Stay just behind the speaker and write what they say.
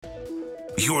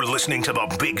You're listening to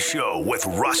The Big Show with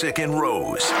Russick and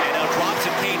Rose. And now drops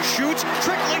it, Kane shoots,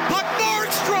 trickling puck,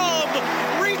 Nordstrom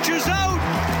reaches out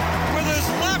with his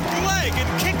left leg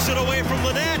and kicks it away from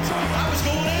the net. That was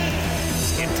going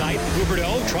in. In tight,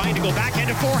 Huberdeau trying to go backhand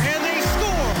and forehand, they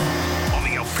score. On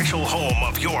the official home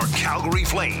of your Calgary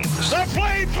Flames. The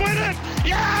Flames win it!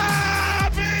 Yeah,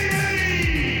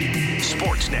 baby!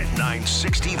 Sportsnet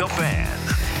 960 The Fan.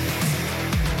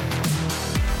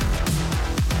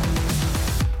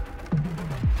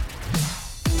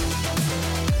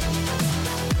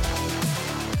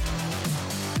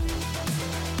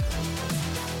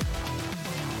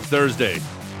 Thursday.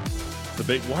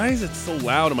 Why is it so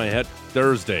loud in my head?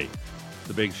 Thursday.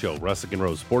 The Big Show. Russick and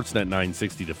Rose. Sportsnet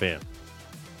 960 The Fan.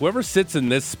 Whoever sits in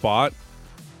this spot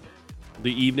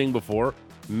the evening before,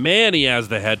 man, he has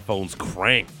the headphones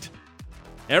cranked.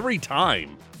 Every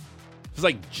time. It's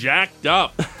like jacked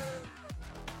up.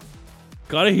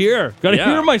 Gotta hear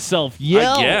Yeah. myself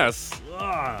yell. I guess.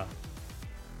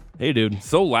 Hey, dude.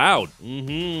 So loud.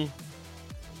 Mm-hmm.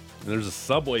 And there's a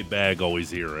Subway bag always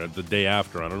here at the day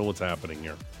after. I don't know what's happening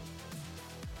here.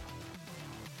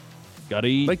 Gotta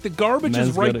eat. Like the garbage Men's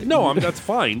is right. gotta- No, that's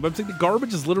fine. But I'm saying the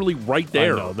garbage is literally right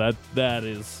there. I know, that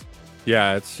is.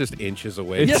 Yeah, it's just inches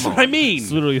away. Yes, Come on. I mean.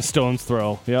 It's literally a stone's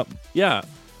throw. Yep. Yeah.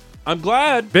 I'm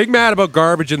glad. Big mad about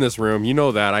garbage in this room. You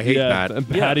know that. I hate that. And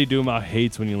Patty Duma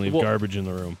hates when you leave garbage in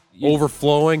the room.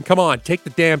 Overflowing. Come on, take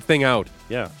the damn thing out.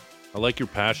 Yeah. I like your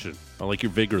passion. I like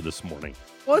your vigor this morning.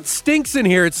 Well, it stinks in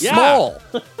here. It's Yeah. small.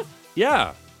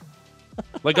 Yeah.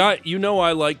 Like I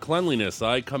like cleanliness.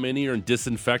 I come in here and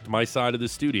disinfect my side of the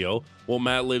studio while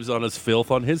Matt lives on his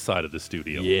filth on his side of the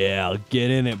studio. Yeah,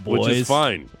 get in it, boys. Which is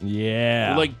fine. Yeah.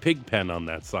 You're like Pigpen on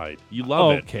that side. You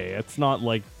love it. Okay, it's not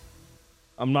like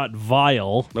I'm not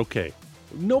vile. Okay.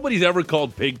 Nobody's ever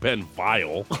called Pigpen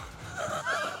vile.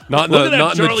 Not in Look at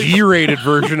that, the Charlie. G-rated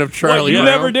version of Charlie You Brown.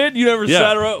 never did? You never Yeah.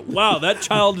 sat around? Wow, that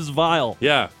child is vile.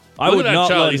 Yeah. I Look would at that not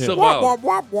child. let He's him. so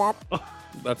vile.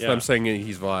 That's Yeah. what I'm saying.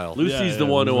 He's vile. Lucy's Yeah, the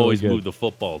one who really always good. moved the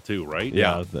football too, right?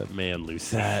 Yeah. Man,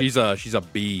 Lucy. She's a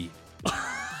bee.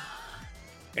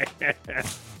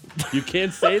 You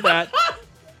can't say that.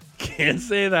 Can't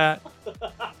say that.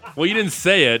 Well, you didn't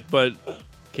say it, but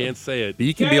can't say it.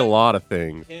 Bee can be a lot of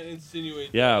things. Can't insinuate.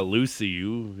 Yeah, Lucy,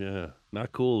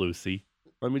 not cool, Lucy.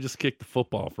 Let me just kick the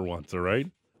football for once, all right?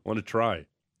 Want to try.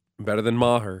 Better than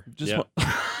Maher. Just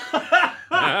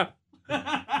Yeah.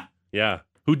 Yeah.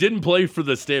 Who didn't play for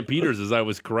the Stampeders as I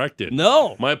was corrected.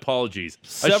 No. My apologies.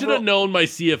 I should have known my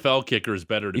CFL kickers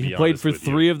better, to be He honest played for with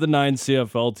 3 of the 9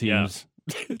 CFL teams.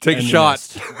 Take a And shot.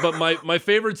 missed. But my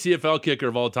favorite CFL kicker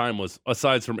of all time was,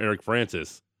 aside from Eric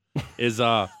Francis, is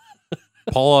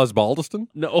Paul Osbaldiston?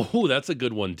 no, oh, that's a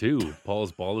good one too. Paul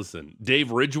Osbaldiston.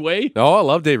 Dave Ridgway. Oh, I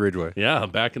love Dave Ridgway. Yeah,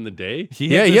 back in the day.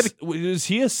 Yeah, he had Was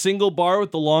he a single bar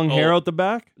with the long hair Oh. out the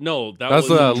back? No, that That's,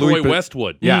 was Louis Troy P-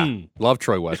 Westwood. Yeah, Mm. love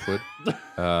Troy Westwood.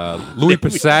 Louis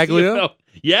Pasaglia.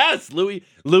 Yes,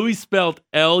 Louis spelled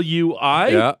Lui.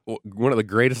 Yeah, one of the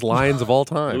greatest lions of all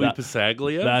time. Louis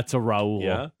Pasaglia. That's a Raul.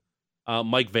 Yeah.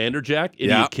 Mike Vanderjack, idiot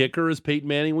Yeah. kicker, as Peyton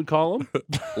Manning would call him.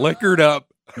 Liquored up.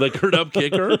 Liquored up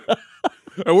kicker.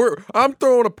 And I'm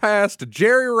throwing a pass to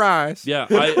Jerry Rice. Yeah,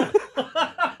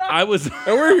 I was.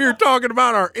 And we're here talking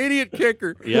about our idiot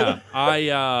kicker. Yeah,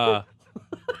 I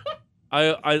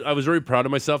was very proud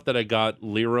of myself that I got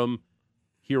Liram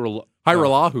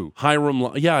Hiralahu.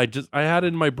 Hiram. Yeah, I had it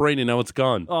in my brain and now it's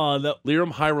gone. Oh,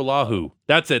 Liram Hiralahu.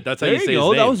 That's it. That's how there you you say go.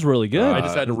 his name. That was really good. I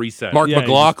just had to reset. Mark Yeah,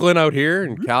 McLaughlin out here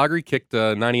in Calgary kicked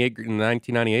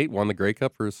 1998, won the Grey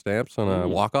Cup for his Stamps on a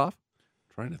walk-off.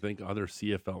 Trying to think other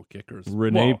CFL kickers.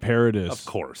 Renee Well, Paradis. of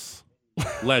course.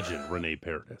 Legend Renee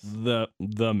Paradis. The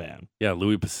man. Yeah,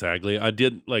 Louis Pasaglia. I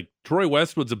did like Troy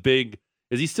Westwood's a big.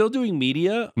 Is he still doing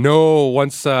media? No,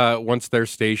 once their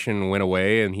station went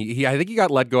away, and he I think he got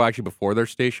let go actually before their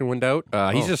station went out.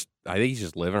 I think he's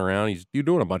just living around. He's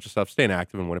doing a bunch of stuff, staying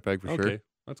active in Winnipeg for Okay, sure.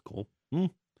 that's cool.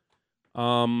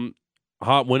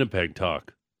 Hot Winnipeg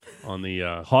talk on the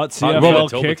Hot CFL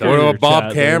Manitoba kicker. talk. What about Bob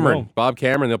Chad? There you Cameron? go. Bob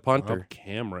Cameron, the punter. Bob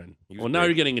Cameron. He was Well, now big.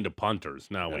 you're getting into punters.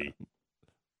 Now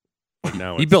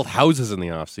now He it's- built houses in the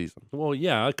off season. Well,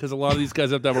 yeah, because a lot of these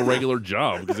guys have to have a regular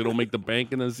job because they don't make the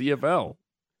bank in the CFL.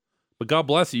 But God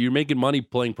bless you, you're making money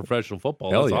playing professional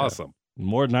football. Hell That's yeah. awesome.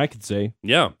 More than I could say.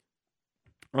 Yeah.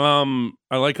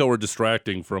 I like how we're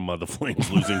distracting from the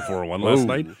Flames losing 4-1 last Ooh.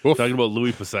 night. Woof. Talking about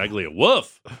Louis Pasaglia.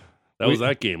 Woof! That was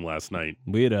that game last night.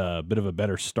 We had a bit of a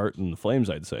better start than the Flames,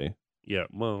 I'd say. Yeah,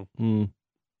 well,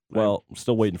 Well, I'm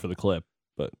still waiting for the clip,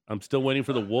 but I'm still waiting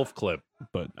for the Wolf clip,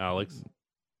 but Alex.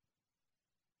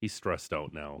 He's stressed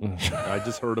out now. I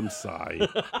just heard him sigh.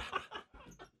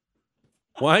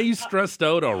 Why are you stressed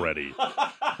out already?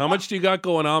 How much do you got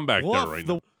going on back there Woof right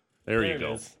the- now? There you it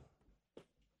go. is.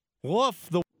 Woof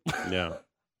the Yeah.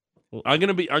 I'm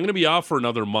gonna be off for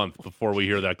another month before we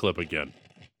hear that clip again.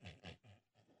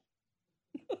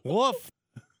 woof.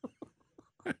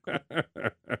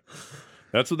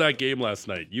 That's what that game last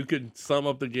night. You could sum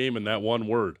up the game in that one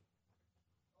word.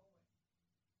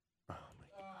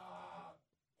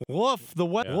 Woof the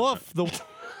what? Yeah. Woof the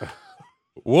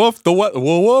Woof the what?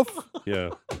 Woof.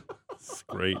 Yeah. It's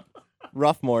great.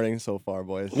 Rough morning so far,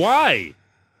 boys. Why?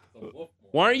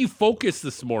 Why aren't you focused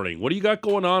this morning? What do you got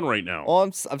going on right now? Well,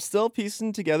 I'm still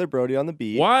piecing together Brody on the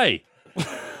beat. Why?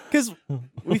 Because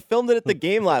we filmed it at the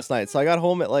game last night, so I got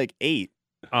home at like 8.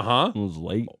 Uh-huh. It was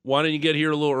late. Why didn't you get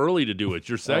here a little early to do it? It's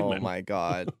your segment. Oh my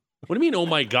god. What do you mean, oh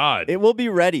my God? It will be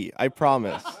ready, I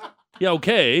promise. Yeah,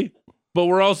 okay. But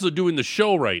we're also doing the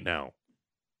show right now.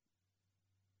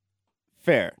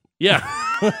 Fair. Yeah.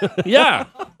 Yeah.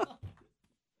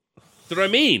 That's what I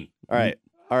mean. All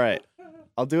right.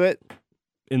 I'll do it.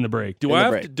 In the break. Do In I the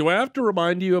have break. to, do I have to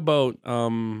remind you about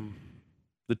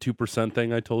the 2%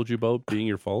 thing I told you about being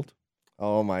your fault?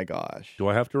 Oh my gosh. Do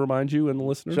I have to remind you and the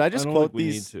listeners? Should I just don't quote think we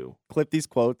these, need to. clip these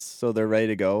quotes so they're ready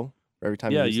to go for every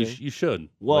time Yeah, you you should.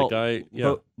 Well,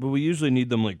 yeah. but we usually need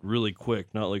them like really quick,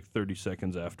 not like 30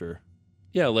 seconds after.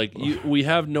 Yeah, like we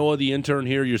have Noah, the intern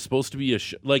here. You're supposed to be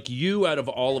like you out of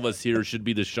all of us here should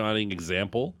be the shining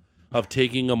example of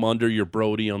taking them under your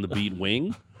Brody on the beat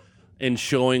wing and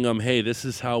showing them, hey, this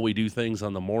is how we do things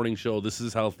on the morning show. This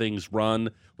is how things run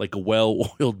like a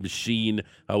well-oiled machine.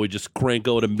 How we just crank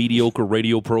out a mediocre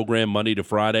radio program Monday to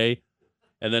Friday,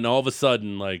 and then all of a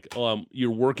sudden, like,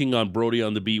 you're working on Brody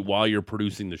on the beat while you're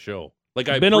producing the show. Like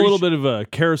I Been a little bit of a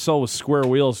carousel with square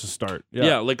wheels to start.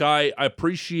 Yeah, like I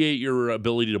appreciate your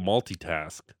ability to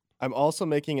multitask. I'm also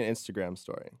making an Instagram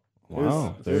story.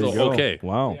 Wow. There So, you go. okay.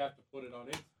 Wow.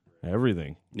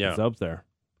 Everything. Yeah. It's up there.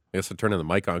 I guess to turn in the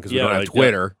mic on because Yeah, we don't have like that.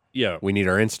 Twitter. Yeah. We need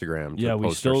our Instagram to Yeah, we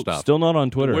post our stuff. still not on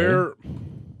Twitter. eh?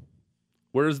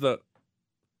 Where's the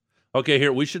Okay,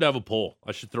 here, we should have a poll.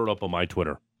 I should throw it up on my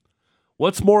Twitter.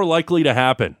 What's more likely to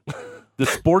happen? The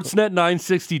Sportsnet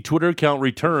 960 Twitter account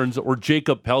returns or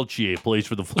Jacob Peltier plays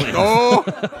for the Flames? Oh,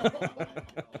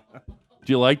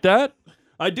 Do you like that?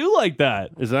 I do like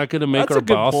that. Is that going to make That's our a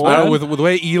good boss poll. mad? with the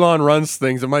way Elon runs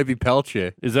things, it might be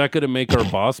Pelche. Is that going to make our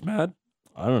boss mad?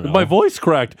 I don't know. My voice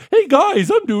cracked. Hey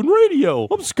guys, I'm doing radio.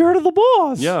 I'm scared of the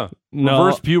boss. Yeah. No.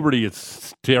 Reverse puberty,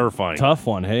 it's terrifying. Tough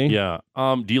one, hey? Yeah.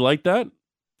 Do you like that?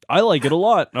 I like it a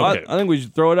lot. Okay. I think we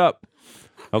should throw it up.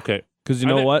 Okay. Because you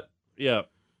I know think- what? Yeah.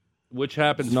 Which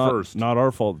happens It's not, first? not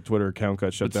our fault the Twitter account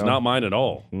got shut It's down. not mine at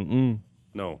all. Mm-mm.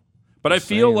 No. But Just I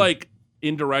feel saying. like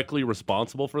indirectly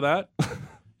responsible for that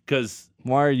because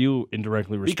Why are you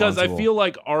indirectly responsible? I feel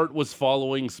like Art was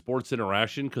following Sports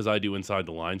Interaction because I do Inside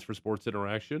the Lines for Sports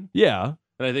Interaction. Yeah,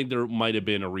 And I think there might have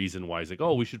been a reason why he's like,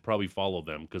 oh, we should probably follow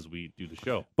them because we do the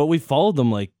show. but we followed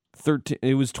them like 13.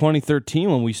 It was 2013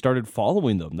 when we started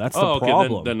following them. That's the okay.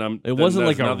 problem. It wasn't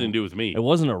like nothing to do with me. It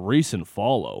wasn't a recent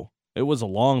follow. It was a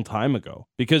long time ago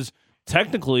because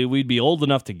technically we'd be old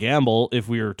enough to gamble if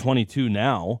we were 22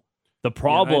 now. The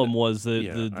problem was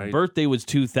that the birthday was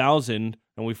 2000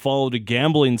 and we followed a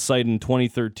gambling site in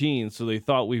 2013. So they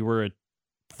thought we were a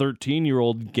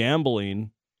 13-year-old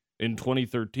gambling in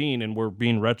 2013 and we're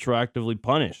being retroactively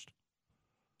punished.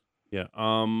 Yeah.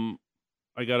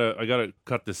 I gotta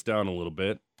cut this down a little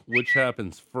bit. Which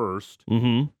happens first?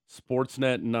 Mm-hmm.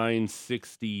 Sportsnet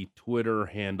 960 Twitter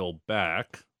handle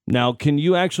back. Now, can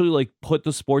you actually like put the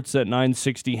Sportsnet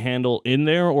 960 handle in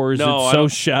there, or is No, it I so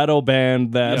don't- shadow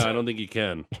banned that? Yeah, I don't think you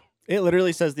can. It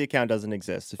literally says the account doesn't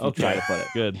exist if you try to put it.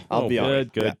 Good. I'll be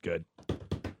honest. Good. Yeah. Good.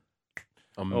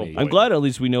 Amazing. I'm glad at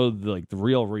least we know the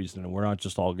real reason, and we're not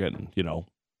just all getting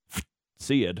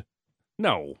see it.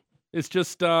 No, it's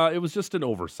just it was just an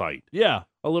oversight, Yeah.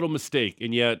 a little mistake,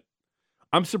 and yet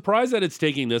I'm surprised that it's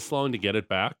taking this long to get it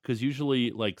back because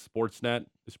usually like Sportsnet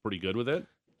is pretty good with it.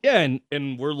 Yeah,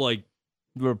 and we're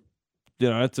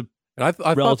it's a And I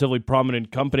thought relatively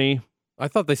prominent company. I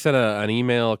thought they sent an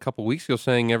email a couple weeks ago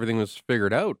saying everything was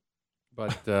figured out,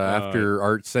 but after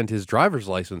Art sent his driver's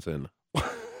license in,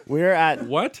 We're at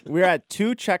What?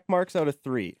 2 check marks out of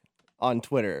 3 on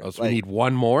Twitter. oh, so we need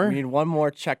one more. we need one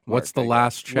more check mark. What's the I guess.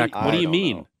 last check? I What do you don't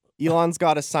mean? know. Elon's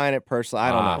got to sign it personally.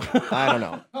 I don't know. I don't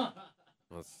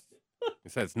know. He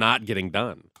said it's not getting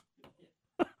done.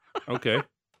 Okay,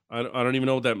 I don't even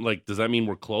know what that like. Does that mean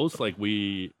we're close? Like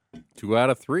we 2 out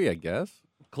of 3, I guess.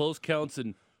 close counts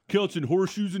and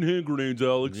horseshoes and hand grenades,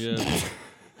 Alex. Yeah.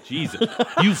 Jesus,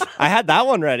 you I had that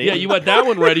one ready. yeah, you had that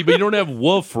one ready, but you don't have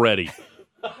Wolf ready.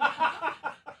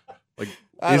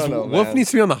 I don't know, Wolf man.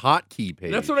 needs to be on the hotkey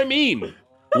page. That's what I mean.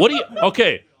 What do you?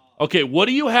 Okay. What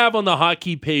do you have on the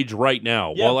hotkey page right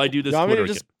now? While I do this You want me Twitter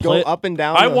to just account? go up and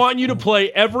down? I want you to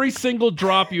play every single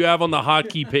drop you have on the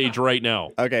hotkey page right now.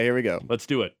 Okay, here we go. Let's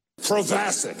do it.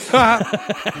 Provasic.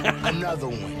 Another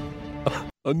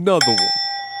one. Another one.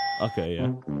 Okay,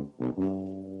 yeah.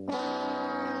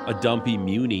 A dumpy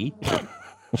Muni.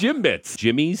 Jim Bits.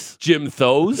 Jimmy's. Jim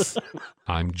Thos.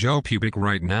 I'm Joe Pubic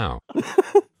right now.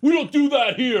 We don't do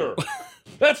that here.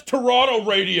 That's Toronto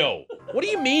radio. What do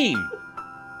you mean?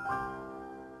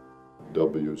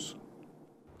 W's.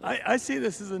 I see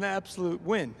this as an absolute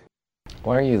win.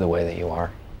 Why are you the way that you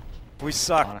are? We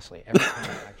suck. Honestly, every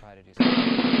time I try to do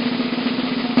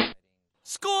something.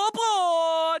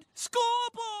 Scoreboard!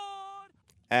 Scoreboard!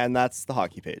 And that's the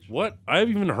hockey page. What? I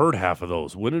haven't even heard half of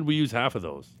those. When did we use half of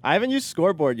those? I haven't used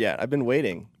scoreboard yet. I've been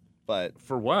waiting, but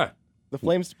For what? the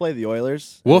Flames to play the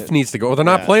Oilers. Wolf needs to go. They're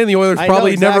not Yeah. playing the Oilers I know,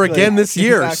 probably never exactly. again this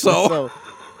year. Exactly. So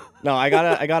No, I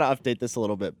gotta update this a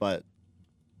little bit, but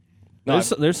There's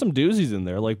some doozies in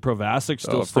there, like Provasic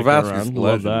still Oh, sticking Provasic's around.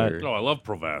 Love that. legendary. No, I love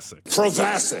Provasic.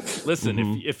 Provasic.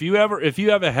 Listen, if you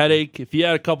have a headache, if you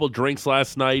had a couple drinks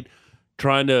last night,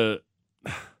 trying to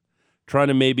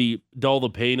maybe dull the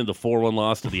pain of the 4-1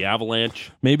 loss to the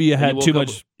Avalanche. Maybe you had woke too up-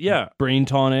 much brain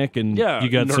tonic and Yeah, you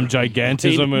got some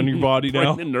gigantism in your body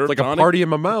now. Nerve it's like a tonic. party in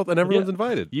my mouth, and everyone's Yeah.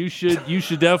 invited. You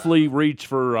should definitely reach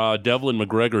for Devlin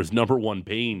McGregor's #1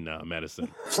 pain medicine.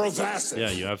 Provasic.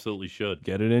 Yeah, you absolutely should.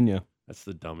 Get it in you. That's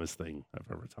the dumbest thing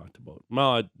I've ever talked about.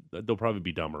 Well, they'll probably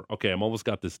be dumber. Okay, I'm almost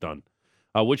got this done.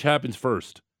 Which happens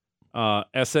first?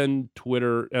 SN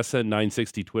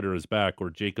 960 Twitter is back, or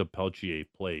Jacob Peltier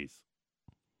plays.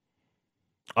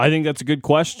 I think that's a good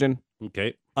question.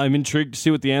 Okay. I'm intrigued to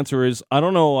see what the answer is. I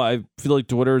don't know. I feel like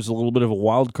Twitter is a little bit of a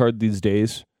wild card these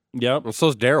days, Yep. Well,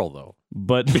 so's Daryl though.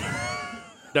 but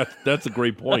That's a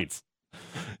great point.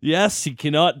 yes, you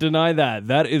cannot deny that.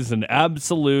 That is an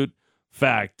absolute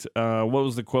fact. What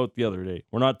was the quote the other day?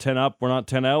 We're not 10 up, we're not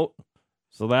 10 out.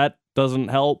 So that doesn't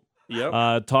help.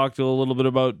 Yep. Talked a little bit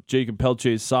about Jacob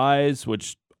Peltier's size,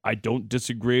 which I don't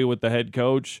disagree with the head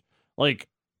coach. Like,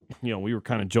 we were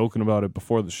kind of joking about it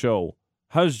before the show.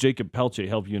 How does Jacob Peltier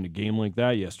help you in a game like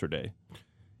that yesterday?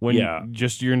 When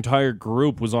just your entire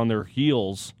group was on their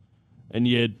heels and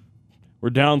you were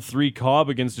down 3 Cobb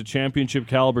against a championship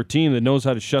caliber team that knows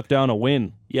how to shut down a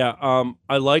win. Yeah.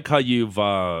 I like how you've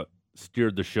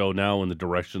steered the show now in the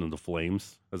direction of the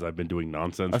Flames, as I've been doing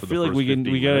nonsense. I for feel the like first we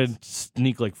 15 gotta minutes.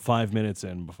 sneak like 5 minutes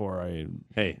in before I.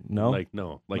 Hey, No?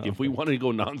 no. Like, Oh, if we okay. wanted to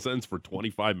go nonsense for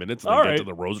 25 minutes and All then right. get to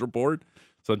the Rose Report,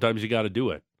 sometimes you got to do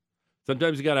it.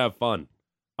 Sometimes you got to have fun.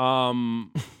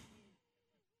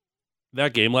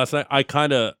 That game last night,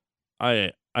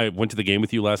 I went to the game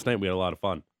with you last night. We had a lot of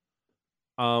fun.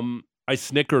 I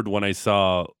snickered when I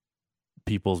saw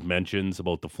people's mentions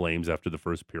about the Flames after the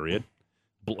first period.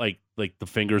 But like the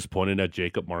fingers pointed at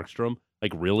Jacob Markstrom.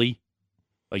 Like, really?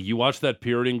 Like, you watched that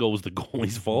period and go, it was the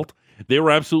goalie's fault? They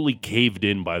were absolutely caved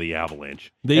in by the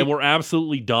Avalanche. And were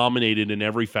absolutely dominated in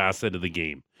every facet of the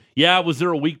game. Yeah, was there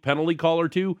a weak penalty call or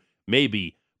two?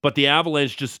 Maybe. But the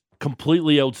Avalanche just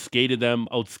completely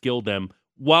outskilled them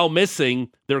while missing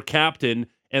their captain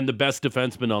and the best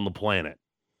defenseman on the planet.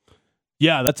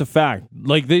 Yeah, that's a fact.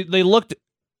 Like they looked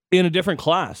in a different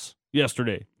class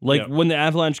yesterday. Like when the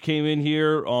Avalanche came in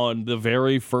here on the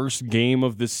very first game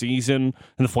of the season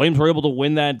and the Flames were able to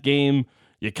win that game,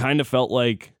 you kind of felt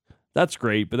like that's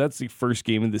great, but that's the first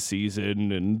game of the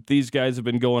season and these guys have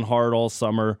been going hard all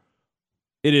summer.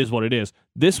 It is what it is.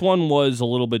 This one was a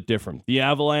little bit different. The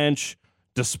Avalanche,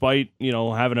 despite,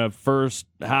 having a first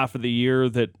half of the year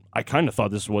that I kind of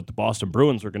thought this is what the Boston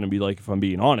Bruins were going to be like, if I'm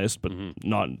being honest, but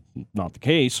not the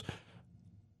case.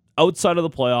 Outside of the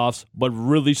playoffs, but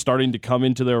really starting to come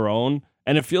into their own.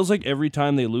 And it feels like every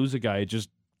time they lose a guy, it just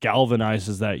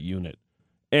galvanizes that unit.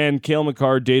 And Cale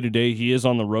Makar, day to day, he is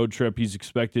on the road trip. He's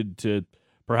expected to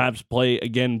perhaps play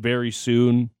again very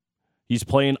soon. He's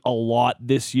playing a lot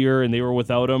this year, and they were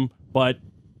without him, but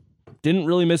didn't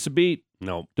really miss a beat.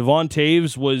 No. Devon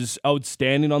Taves was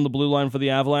outstanding on the blue line for the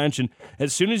Avalanche, and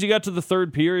as soon as you got to the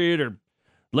third period or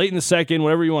late in the second,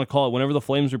 whatever you want to call it, whenever the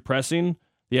Flames were pressing,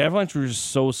 the Avalanche were just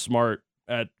so smart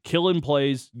at killing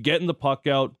plays, getting the puck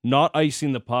out, not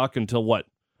icing the puck until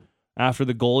after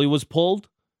the goalie was pulled,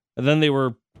 and then they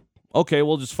were, okay,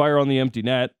 we'll just fire on the empty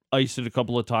net, iced it a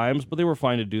couple of times, but they were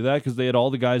fine to do that because they had all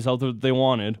the guys out there that they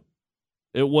wanted.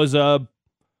 It was a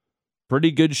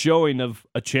pretty good showing of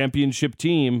a championship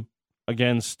team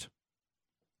against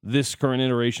this current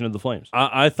iteration of the Flames.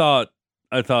 I thought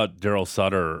Daryl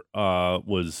Sutter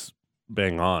was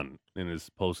bang on in his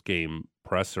post-game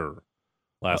presser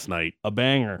last night. A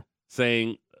banger.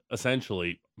 Saying,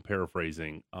 essentially,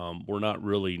 paraphrasing, we're not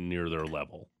really near their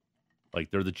level.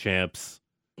 Like, they're the champs,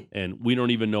 and we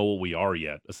don't even know what we are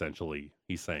yet, essentially,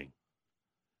 he's saying.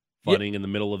 Fighting in the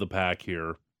middle of the pack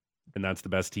here, and that's the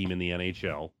best team in the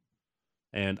NHL.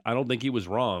 And I don't think he was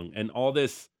wrong. And all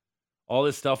this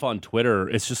stuff on Twitter,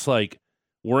 it's just like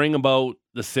worrying about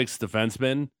the sixth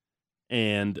defenseman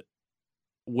and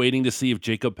waiting to see if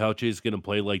Jacob Pelche is going to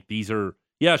play. Like, these are,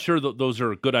 those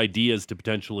are good ideas to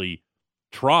potentially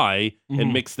try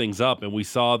and mix things up. And we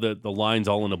saw the lines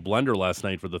all in a blender last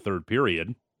night for the third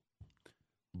period.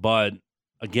 But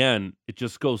again, it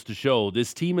just goes to show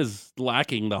this team is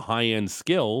lacking the high-end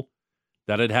skill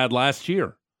that it had last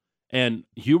year. And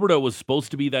Huberdeau was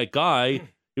supposed to be that guy.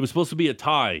 It was supposed to be a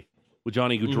tie with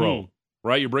Johnny Gaudreau,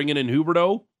 right? You're bringing in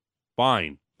Huberdeau?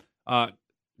 Fine.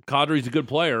 Kadri's a good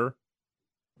player,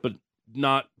 but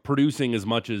not producing as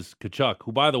much as Tkachuk,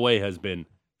 who, by the way, has been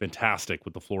fantastic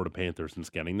with the Florida Panthers since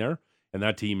getting there. And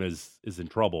that team is in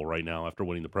trouble right now after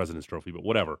winning the President's Trophy, but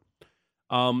whatever.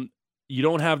 You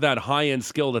don't have that high-end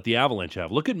skill that the Avalanche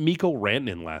have. Look at Mikko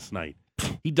Rantanen last night.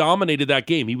 He dominated that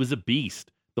game. He was a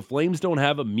beast. The Flames don't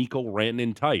have a Mikko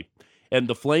Rantanen type. And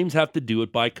the Flames have to do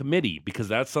it by committee because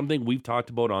that's something we've talked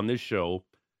about on this show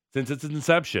since its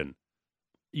inception.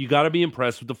 You got to be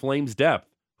impressed with the Flames' depth.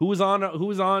 Who was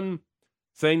on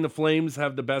saying the Flames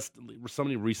have the best?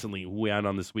 Somebody recently who we had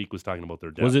on this week was talking about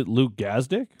their depth. Was it Luke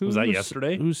Gazdick? Was that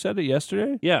yesterday? Who said it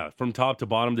yesterday? Yeah, from top to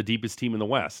bottom, the deepest team in the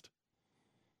West.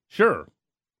 Sure,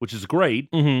 which is great,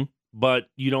 but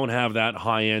you don't have that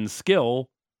high-end skill.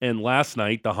 And last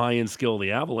night, the high-end skill of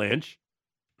the Avalanche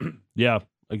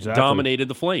dominated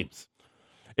the Flames.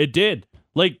 It did.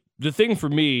 Like, the thing for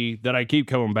me that I keep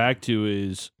coming back to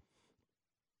is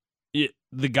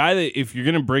the guy that, if you're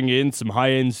going to bring in some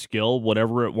high-end skill,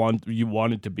 whatever you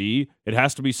want it to be, it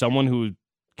has to be someone who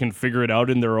can figure it out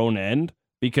in their own end.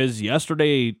 Because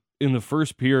yesterday, in the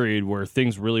first period where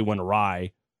things really went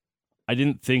awry, I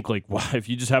didn't think, like, wow, if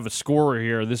you just have a scorer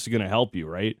here, this is going to help you,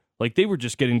 right? Like, they were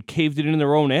just getting caved in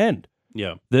their own end.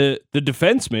 Yeah. The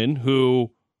defensemen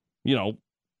who, you know,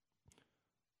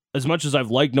 as much as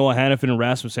I've liked Noah Hannafin and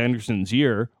Rasmus Andersson's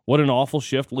year, what an awful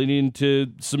shift leading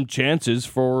to some chances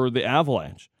for the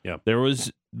Avalanche. Yeah. There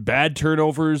was bad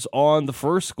turnovers on the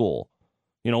first goal.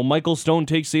 You know, Michael Stone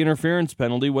takes the interference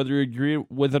penalty, whether you agree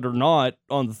with it or not,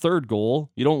 on the third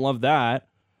goal. You don't love that.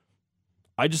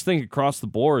 I just think across the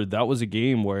board, that was a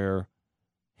game where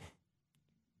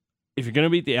if you're going to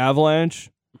beat the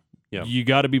Avalanche, you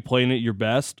got to be playing at your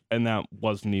best, and that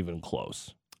wasn't even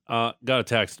close. Got a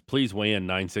text. Please weigh in,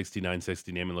 960,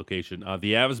 name and location.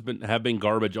 The Avs have been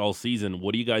garbage all season.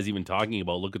 What are you guys even talking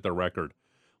about? Look at their record.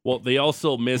 Well, they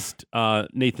also missed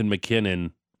Nathan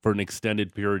McKinnon for an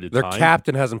extended period of time. Their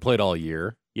captain hasn't played all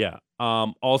year. Yeah.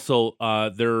 Also,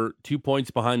 they're 2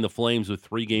 points behind the Flames with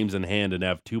 3 games in hand and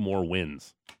have 2 more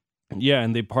wins. Yeah,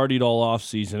 and they partied all off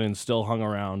season and still hung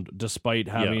around despite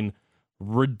having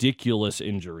ridiculous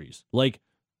injuries. Like,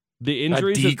 the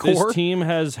injuries that this team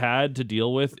has had to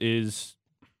deal with is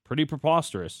pretty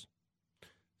preposterous.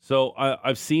 So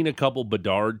I've seen a couple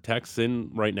Bedard texts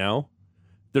in right now.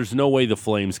 There's no way the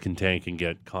Flames can tank and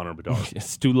get Connor Bedard.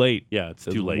 It's too late. Yeah, it's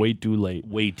too late. Way too late.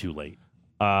 Way too late.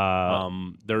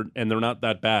 They're not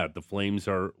that bad. The Flames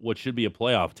are what should be a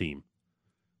playoff team,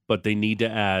 but they need to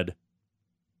add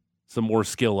some more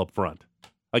skill up front.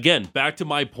 Again, back to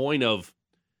my point of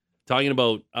talking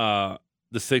about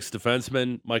the sixth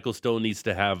defenseman. Michael Stone needs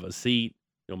to have a seat.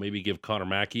 You know, maybe give Connor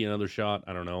Mackey another shot.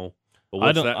 I don't know.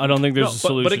 But I don't think there's a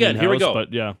solution. But again, here we go.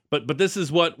 But yeah. But this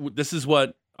is what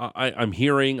I'm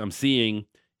hearing. I'm seeing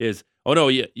is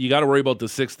you got to worry about the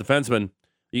sixth defenseman.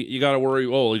 You got to worry.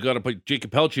 Oh, you got to put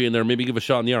Jacob Pelche in there. Maybe give a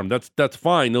shot in the arm. That's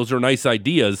fine. Those are nice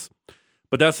ideas,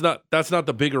 but that's not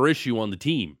the bigger issue on the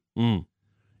team.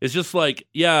 It's just like,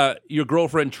 yeah, your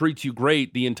girlfriend treats you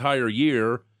great the entire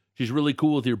year. She's really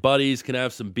cool with your buddies. Can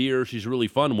have some beer. She's really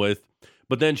fun with.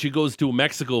 But then she goes to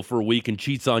Mexico for a week and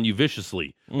cheats on you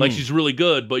viciously. Like she's really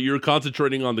good, but you're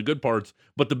concentrating on the good parts.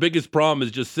 But the biggest problem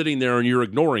is just sitting there and you're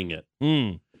ignoring it.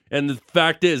 And the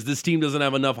fact is, this team doesn't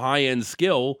have enough high-end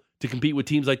skill to compete with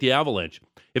teams like the Avalanche.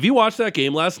 If you watched that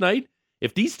game last night,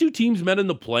 if these two teams met in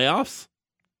the playoffs,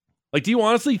 like, do you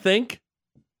honestly think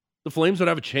the Flames would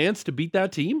have a chance to beat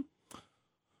that team?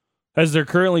 As they're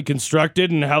currently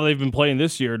constructed and how they've been playing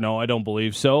this year, no, I don't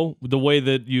believe so. The way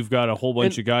that you've got a whole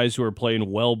bunch of guys who are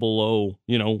playing well below,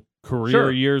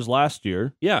 career years last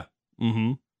year. Yeah.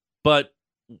 But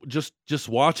just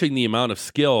watching the amount of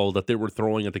skill that they were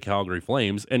throwing at the Calgary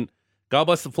Flames, and God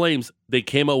bless the Flames, they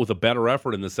came out with a better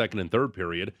effort in the second and third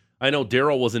period. I know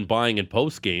Darryl wasn't buying in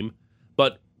post-game,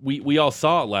 but we all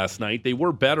saw it last night. They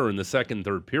were better in the second,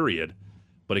 third period.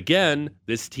 But again,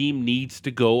 this team needs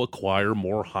to go acquire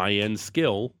more high-end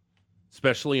skill,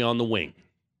 especially on the wing.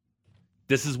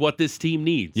 This is what this team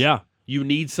needs. Yeah. You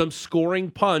need some scoring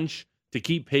punch to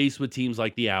keep pace with teams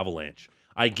like the Avalanche.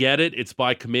 I get it. It's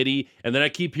by committee. And then I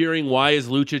keep hearing, why is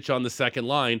Lucic on the second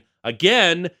line?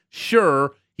 Again,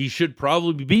 sure, he should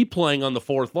probably be playing on the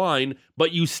fourth line,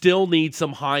 but you still need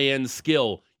some high-end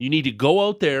skill. You need to go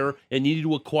out there and you need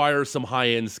to acquire some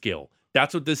high-end skill.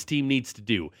 That's what this team needs to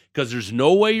do, because there's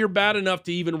no way you're bad enough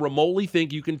to even remotely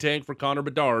think you can tank for Connor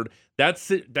Bedard. That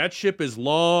ship is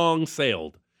long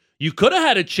sailed. You could have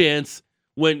had a chance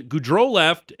when Gaudreau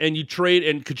left and you trade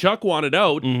and Tkachuk wanted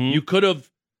out. Mm-hmm. You could have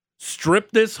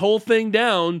stripped this whole thing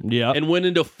down and went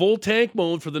into full tank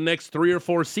mode for the next 3 or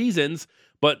 4 seasons.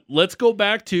 But let's go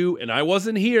back to, and I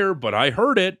wasn't here, but I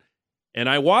heard it and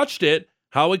I watched it,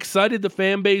 how excited the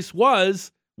fan base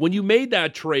was when you made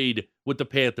that trade with the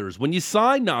Panthers, when you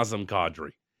signed Nazem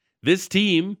Kadri. This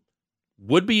team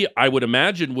would be, I would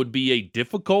imagine, would be a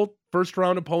difficult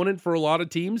first-round opponent for a lot of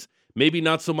teams. Maybe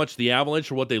not so much the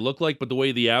Avalanche or what they look like, but the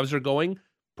way the Avs are going,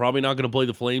 probably not going to play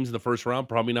the Flames in the first round,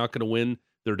 probably not going to win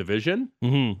their division.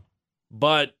 Mm-hmm.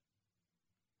 But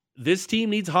this team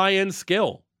needs high-end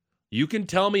skill. You can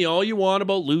tell me all you want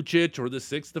about Lucic or the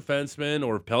sixth defenseman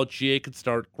or Peltier could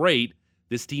start. Great.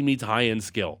 This team needs high-end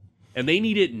skill. And they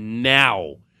need it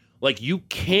now. Like, you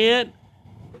can't,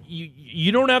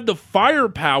 you don't have the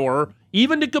firepower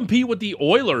even to compete with the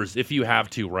Oilers if you have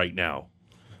to right now.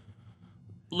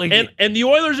 Like, and the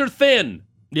Oilers are thin.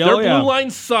 Their blue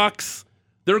line sucks.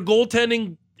 Their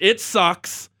goaltending, it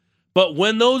sucks. But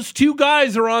when those two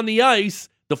guys are on the ice,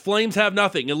 the Flames have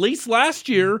nothing. At least last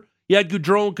year, you had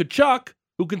Gaudreau and Tkachuk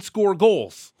who can score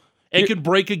goals and can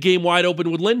break a game wide open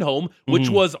with Lindholm, which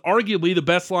was arguably the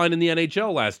best line in the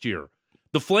NHL last year.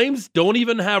 The Flames don't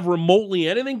even have remotely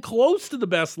anything close to the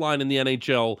best line in the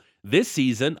NHL this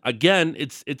season. Again,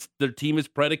 it's their team is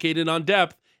predicated on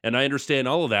depth, and I understand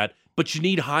all of that, but you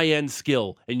need high-end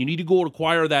skill, and you need to go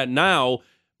acquire that now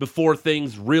before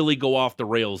things really go off the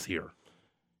rails here.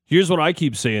 Here's what I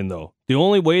keep saying, though. The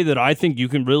only way that I think you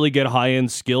can really get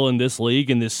high-end skill in this league,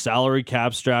 in this salary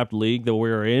cap-strapped league that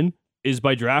we're in, is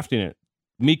by drafting it.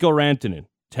 Mikko Rantanen,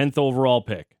 10th overall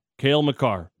pick. Cale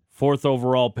Makar, 4th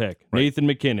overall pick. Right. Nathan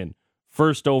McKinnon,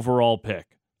 1st overall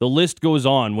pick. The list goes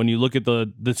on when you look at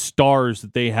the stars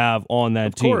that they have on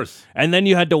that team. Of course. And then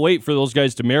you had to wait for those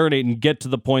guys to marinate and get to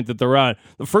the point that they're at.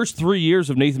 The first 3 years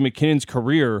of Nathan McKinnon's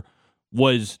career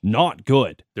was not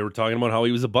good. They were talking about how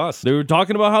he was a bust.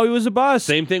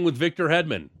 Same thing with Victor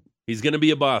Hedman. He's going to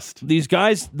be a bust. These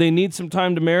guys, they need some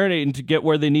time to marinate and to get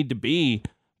where they need to be.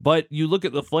 But you look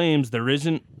at the Flames, there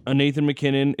isn't a Nathan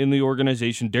McKinnon in the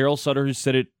organization. Daryl Sutter has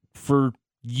said it for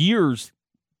years,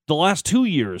 the last 2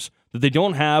 years, that they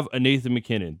don't have a Nathan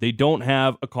McKinnon. They don't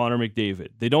have a Connor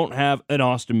McDavid. They don't have an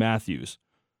Austin Matthews.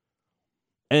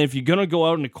 And if you're going to go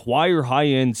out and acquire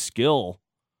high-end skill,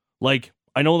 like,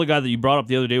 I know the guy that you brought up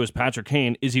the other day was Patrick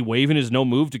Kane. Is he waiving his no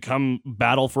move to come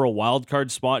battle for a wild card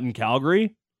spot in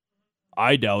Calgary?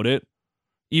 I doubt it.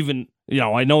 Even,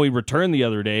 I know he returned the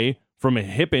other day from a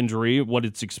hip injury,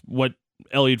 what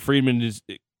Elliot Friedman is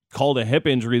called a hip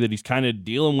injury that he's kind of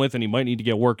dealing with and he might need to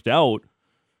get worked out.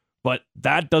 But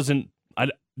that's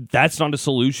not a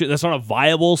solution. That's not a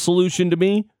viable solution to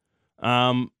me.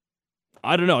 I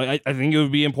don't know. I think it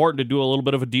would be important to do a little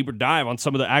bit of a deeper dive on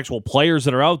some of the actual players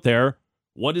that are out there.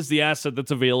 What is the asset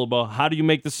that's available? How do you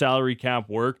make the salary cap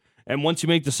work? And once you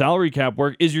make the salary cap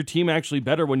work, is your team actually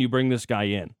better when you bring this guy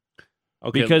in?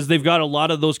 Okay. Because they've got a lot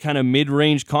of those kind of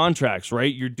mid-range contracts,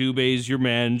 right? Your Dubés, your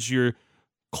Mens, your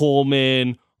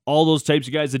Coleman, all those types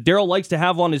of guys that Daryl likes to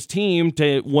have on his team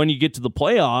to when you get to the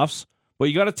playoffs. But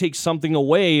you got to take something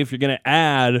away if you're going to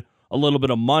add a little bit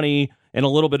of money and a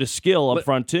little bit of skill up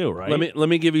front too, right? Let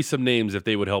me give you some names if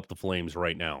they would help the Flames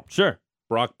right now. Sure.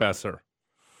 Brock Boeser.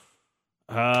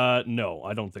 No,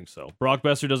 I don't think so. Brock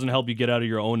Boeser doesn't help you get out of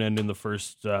your own end in the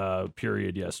first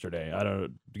period yesterday. I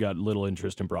got little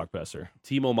interest in Brock Boeser.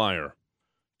 Timo Meier.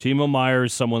 Timo Meier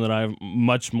is someone that I'm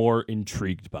much more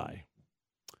intrigued by.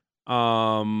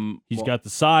 He's got the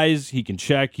size. He can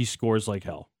check. He scores like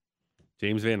hell.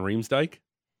 James Van Riemsdyk.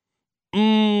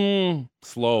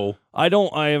 Slow. I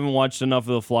haven't watched enough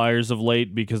of the Flyers of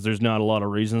late because there's not a lot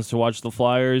of reasons to watch the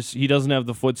Flyers. He doesn't have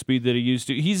the foot speed that he used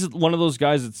to. He's one of those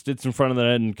guys that sits in front of the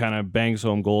net and kind of bangs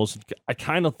home goals. I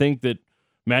kind of think that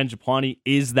Mangiapane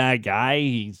is that guy.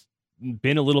 He's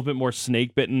been a little bit more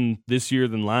snake bitten this year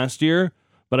than last year,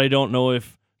 but I don't know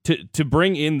if to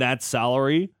bring in that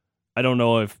salary, I don't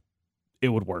know if it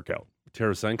would work out.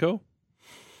 Tarasenko?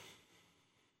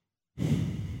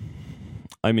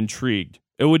 I'm intrigued.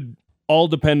 It would all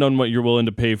depend on what you're willing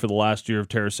to pay for the last year of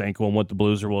Tarasenko and what the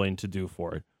Blues are willing to do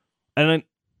for it. And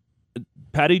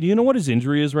Patty, do you know what his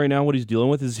injury is right now, what he's dealing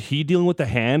with? Is he dealing with the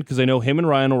hand? Because I know him and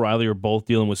Ryan O'Reilly are both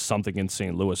dealing with something in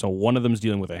St. Louis, so one of them's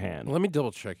dealing with a hand. Let me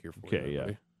double check here for you. Okay,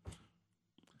 yeah.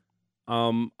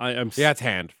 Yeah, it's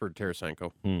hand for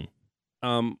Tarasenko.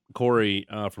 Corey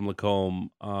from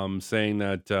Lacombe saying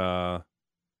that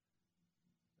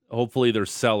hopefully they're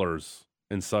sellers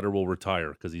and Sutter will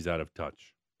retire because he's out of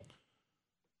touch.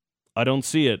 I don't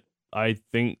see it. I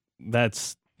think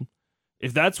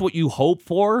if that's what you hope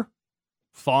for,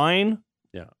 fine.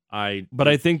 Yeah, But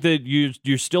I think that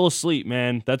you're still asleep,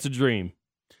 man. That's a dream.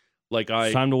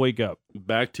 It's time to wake up.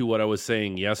 Back to what I was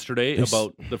saying yesterday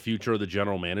about the future of the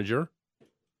general manager.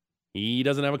 He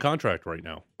doesn't have a contract right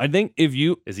now. I think is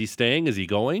he staying? Is he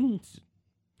going?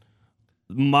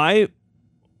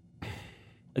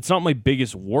 It's not my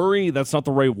biggest worry. That's not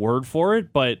the right word for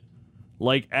it. But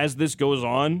as this goes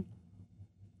on,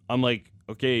 I'm like,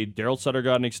 okay, Daryl Sutter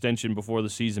got an extension before the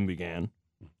season began.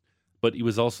 But he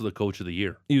was also the coach of the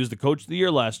year. He was the coach of the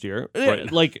year last year. Right.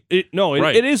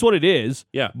 It is what it is.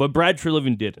 Yeah. But Brad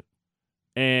Treliving didn't.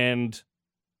 And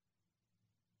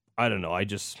I don't know.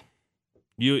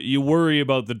 You worry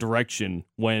about the direction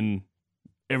when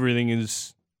everything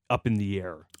is up in the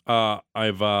air. I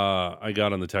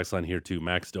got on the text line here too.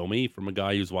 Max Domi, from a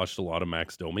guy who's watched a lot of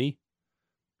Max Domi.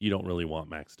 You don't really want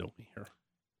Max Domi here.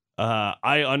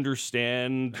 I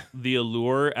understand the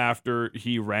allure after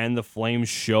he ran the Flames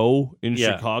show in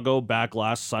Chicago back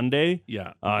last Sunday.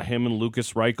 Yeah. Him and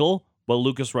Lucas Reichel. But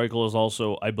Lucas Reichel has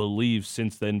also, I believe,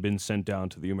 since then been sent down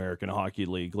to the American Hockey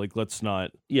League. Let's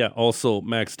not. Yeah, also,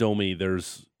 Max Domi,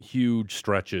 there's huge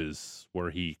stretches where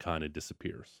he kind of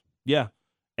disappears. Yeah.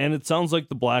 And it sounds like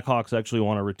the Blackhawks actually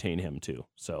want to retain him, too.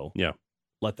 So, yeah,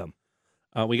 let them.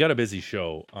 We got a busy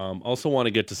show. Also want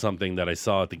to get to something that I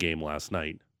saw at the game last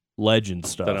night. Legend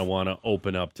stuff. That I want to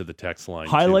open up to the text line.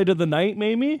 Highlight of the night,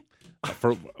 maybe?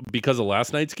 Because of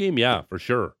last night's game? Yeah, for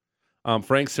sure.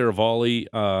 Frank Saravalli,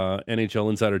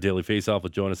 NHL Insider Daily Faceoff, will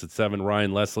join us at 7.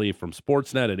 Ryan Leslie from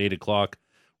Sportsnet at 8 o'clock.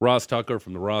 Ross Tucker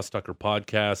from the Ross Tucker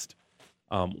Podcast.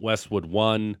 Westwood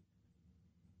One.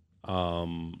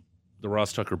 The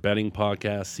Ross Tucker Betting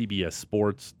Podcast. CBS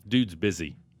Sports. Dude's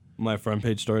busy.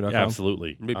 MyFrontPageStory.com. Yeah,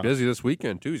 absolutely. He'll be busy this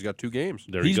weekend, too. He's got 2 games.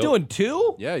 He's doing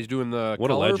 2? Yeah, he's doing the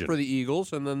color for the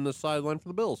Eagles and then the sideline for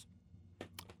the Bills.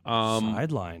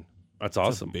 Sideline. That's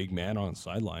awesome. A big man on the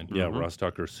sideline. Yeah, Ross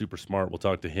Tucker, super smart. We'll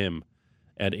talk to him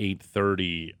at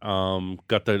 8:30.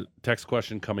 Got the text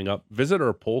question coming up. Visit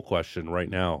our poll question right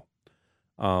now.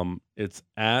 It's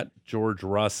at George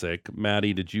Russick.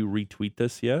 Maddie, did you retweet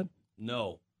this yet?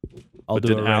 No.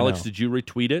 Did Alex, did you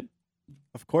retweet it?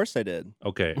 Of course I did.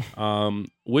 Okay.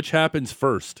 Which happens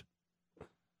first?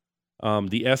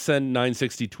 The SN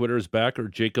 960 Twitter is back or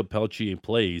Jacob Peltier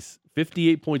plays?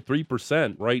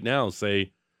 58.3% right now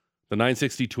say the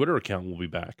 960 Twitter account will be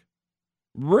back.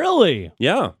 Really?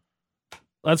 Yeah.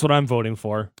 That's what I'm voting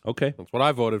for. Okay. That's what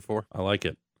I voted for. I like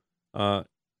it.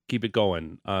 Keep it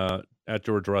going. At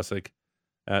George Russick,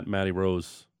 at Matty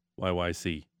Rose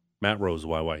YYC. Matt Rose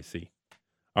YYC.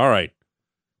 All right.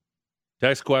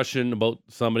 Text question about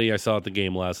somebody I saw at the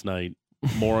game last night.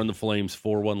 More on the Flames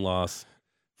 4-1 loss.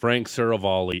 Frank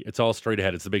Saravalli. It's all straight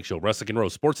ahead. It's the Big Show. Russick and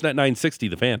Rose. Sportsnet 960,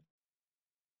 The Fan.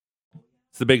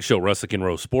 It's the Big Show. Russick and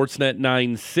Rose. Sportsnet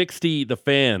 960, The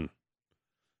Fan.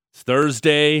 It's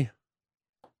Thursday.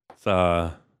 It's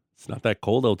not that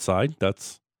cold outside.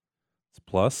 It's a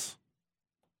plus.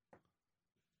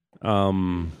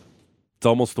 It's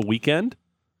almost the weekend.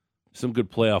 Some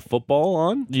good playoff football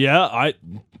on. Yeah,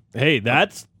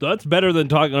 that's better than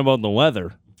talking about the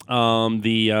weather.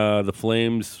 The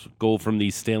Flames go from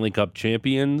the Stanley Cup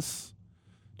champions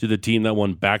to the team that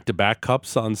won back-to-back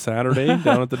cups on Saturday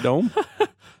down at the Dome.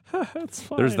 That's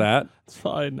fine. There's that. It's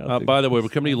fine. By the way, we're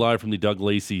coming to you live from the Doug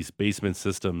Lacey's Basement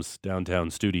Systems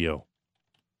downtown studio.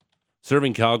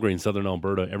 Serving Calgary and Southern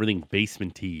Alberta, everything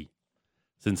basement-y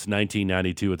since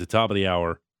 1992. At the top of the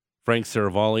hour, Frank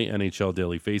Saravalli, NHL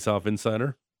Daily Faceoff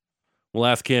Insider. We'll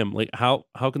ask him, how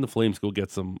can the Flames go get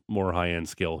some more high-end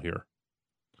skill here?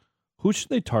 Who should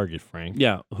they target, Frank?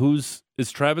 Yeah,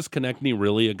 is Travis Konechny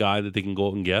really a guy that they can go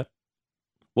out and get?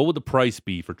 What would the price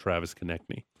be for Travis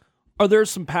Konechny? Are there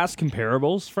some past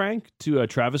comparables, Frank, to a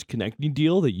Travis Konechny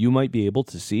deal that you might be able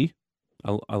to see?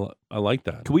 I like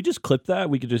that. Can we just clip that?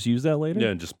 We could just use that later? Yeah,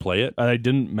 and just play it. I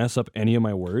didn't mess up any of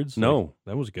my words. No.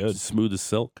 That was good. Smooth as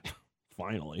silk.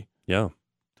 Finally. Yeah.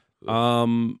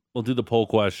 We'll do the poll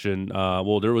question.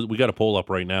 We got a poll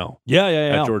up right now. Yeah.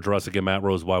 At George Russick and Matt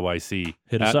Rose YYC.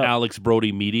 Hit us up. Alex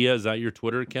Brody Media. Is that your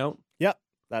Twitter account? Yep,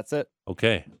 that's it.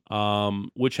 Okay.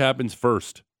 Which happens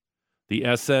first? The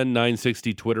SN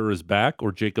 960 Twitter is back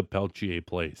or Jacob Peltier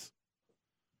plays?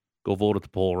 Go vote at the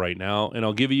poll right now, and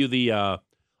I'll give you the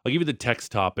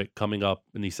text topic coming up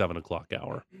in the 7 o'clock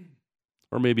hour,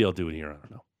 or maybe I'll do it here. I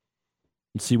don't know.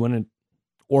 Let's see when it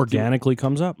organically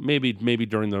comes up. Maybe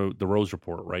during the Rose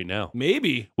Report right now.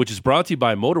 Maybe. Which is brought to you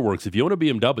by Motorworks. If you own a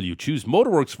BMW, choose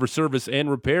Motorworks for service and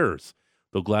repairs.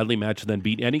 They'll gladly match and then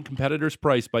beat any competitor's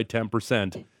price by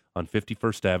 10% on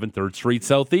 51st Ave and 3rd Street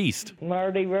Southeast.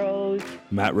 Marty Rose.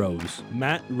 Matt Rose.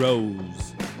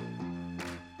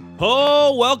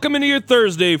 Oh, welcome into your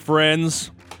Thursday,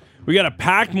 friends. We got a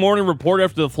packed morning report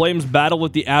after the Flames battled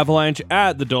with the Avalanche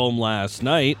at the Dome last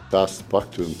night. Passed the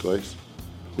puck to him twice.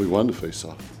 We won the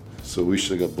face-off, so we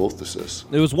should have got both assists.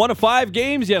 It was 1 of 5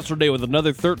 games yesterday with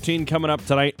another 13 coming up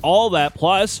tonight. All that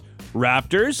plus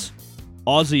Raptors,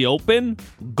 Aussie Open,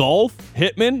 golf,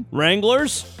 Hitman,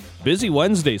 Wranglers. Busy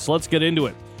Wednesday, so let's get into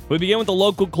it. We begin with the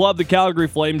local club, the Calgary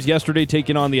Flames, yesterday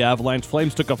taking on the Avalanche.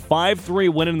 Flames took a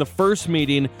 5-3 win in the first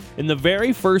meeting in the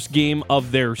very first game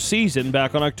of their season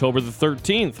back on October the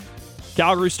 13th.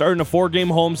 Calgary starting a 4-game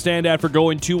homestand after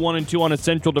going 2-1-2 on a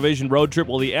Central Division road trip,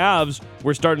 while the Avs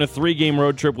were starting a 3-game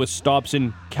road trip with stops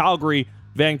in Calgary,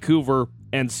 Vancouver,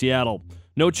 and Seattle.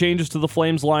 No changes to the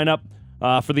Flames lineup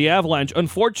for the Avalanche.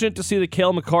 Unfortunate to see that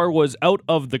Cale Makar was out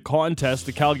of the contest.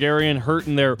 The Calgarian hurt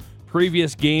in their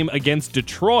previous game against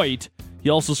Detroit. He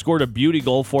also scored a beauty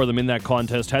goal for them in that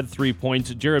contest, had 3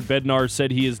 points. Jared Bednar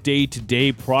said he is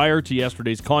day-to-day prior to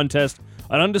yesterday's contest.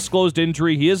 An undisclosed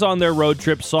injury. He is on their road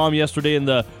trip. Saw him yesterday in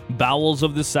the bowels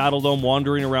of the Saddle Dome,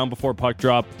 wandering around before puck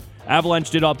drop. Avalanche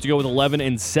did opt to go with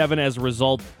 11-7 as a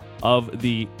result of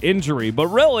the injury. But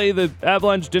really, the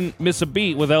Avalanche didn't miss a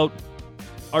beat without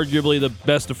arguably the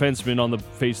best defenseman on the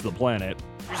face of the planet.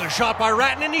 Here's a shot by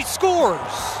Rantanen, he scores!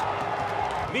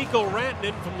 Mikko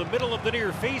Rantanen from the middle of the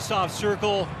near face-off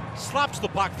circle slaps the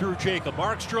puck through Jacob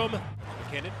Markstrom.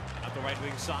 McKinnon at the right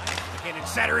wing side. McKinnon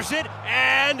centers it,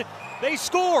 and they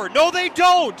score. No, they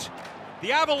don't.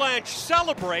 The Avalanche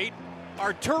celebrate.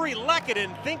 Arturi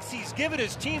Lehkonen thinks he's given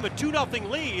his team a 2-0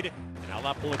 lead. And now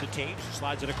that pull at the Tage,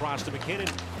 slides it across to McKinnon.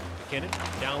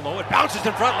 McKinnon down low, it bounces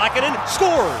in front. Lehkonen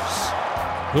scores.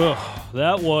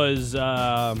 That was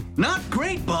not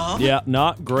great, Bob. Yeah,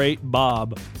 not great,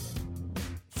 Bob.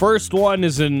 First one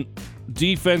is an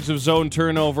defensive zone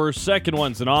turnover. Second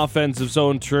one's an offensive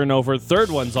zone turnover. Third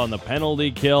one's on the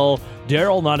penalty kill.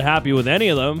 Daryl not happy with any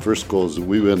of them. First goal is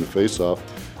we win the face-off,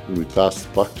 and we passed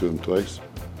the puck to him twice.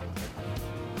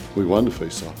 We won the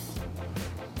face-off.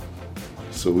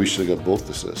 So we should have got both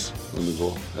assists on the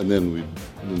goal. And then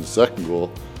the second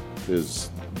goal is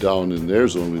down in their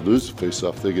zone. We lose the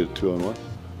face-off. They get a 2-on-1.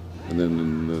 And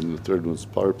then the third one's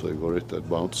power play goal, right? That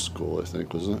bounce goal, I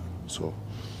think, wasn't it? So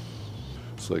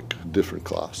it's like a different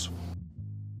class.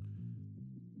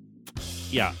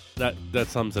 Yeah, that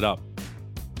sums it up.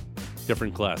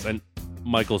 Different class. And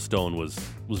Michael Stone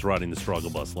was riding the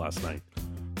struggle bus last night.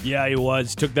 Yeah, he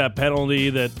was. Took that penalty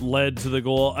that led to the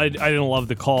goal. I didn't love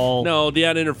the call. No, the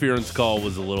interference call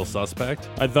was a little suspect.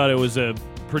 I thought it was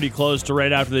pretty close to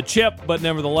right after the chip, but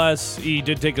nevertheless, he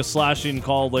did take a slashing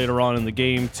call later on in the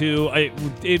game, too.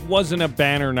 It wasn't a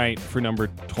banner night for number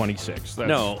 26.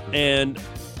 And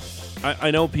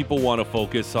I know people want to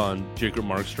focus on Jacob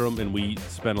Markstrom, and we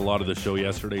spent a lot of the show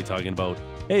yesterday talking about,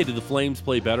 hey, did the Flames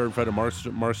play better in front of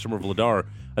Markstrom or Vladar?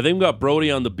 I think we got Brody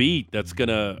on the beat that's going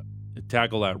to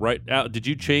tackle that, right? Did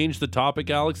you change the topic,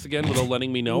 Alex, again without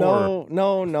letting me know?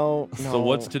 No. So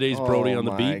what's today's Brody on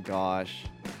the beat? Oh my gosh.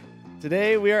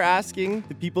 Today we are asking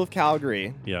the people of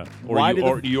Calgary. Yeah. You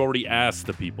already asked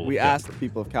the people. We asked the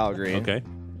people of Calgary. Okay.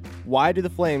 Why do the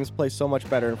Flames play so much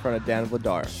better in front of Dan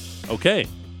Vladar? Okay.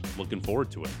 Looking forward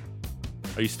to it.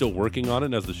 Are you still working on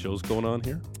it as the show's going on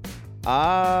here?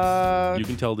 You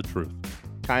can tell the truth.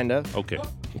 Kind of. Okay.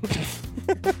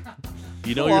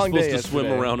 You know you're supposed to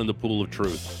swim around in the pool of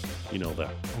truth. You know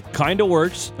that. Kind of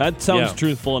works. That sounds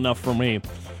truthful enough for me.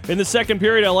 In the second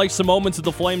period, I liked some moments of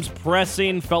the Flames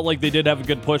pressing. Felt like they did have a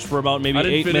good push for about maybe 8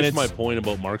 minutes. I didn't finish my point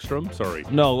about Markstrom. Sorry.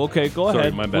 No, okay, go ahead.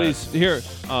 Sorry, my bad. Please, here.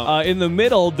 In the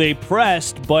middle, they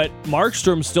pressed, but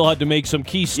Markstrom still had to make some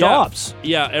key stops.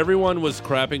 Yeah, everyone was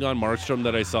crapping on Markstrom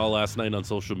that I saw last night on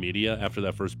social media after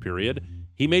that first period.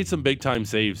 He made some big-time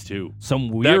saves, too.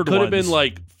 Some weird ones. That could have been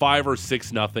like 5 or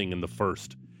 6-0 in the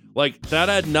first. Like, that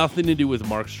had nothing to do with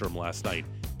Markstrom last night.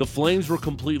 The Flames were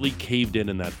completely caved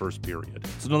in that first period.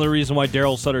 It's another reason why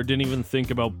Daryl Sutter didn't even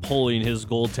think about pulling his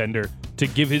goaltender to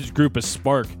give his group a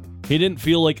spark. He didn't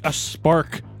feel like a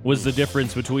spark was the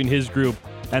difference between his group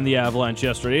and the Avalanche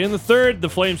yesterday. In the third, the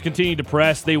Flames continued to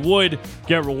press. They would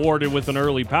get rewarded with an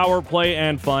early power play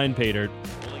and find pay dirt.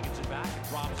 Gets it back,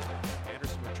 drops it.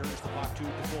 Anderson returns the puck to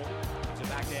Toffoli. Gives it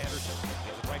back to Anderson.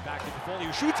 Gives it right back to Toffoli,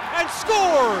 who shoots and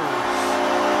scores!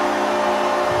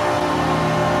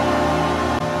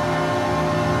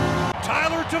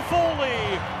 Tyler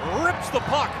Toffoli rips the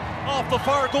puck off the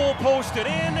far goal post and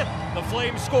in. The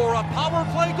Flames score a power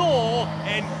play goal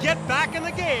and get back in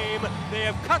the game. They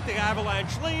have cut the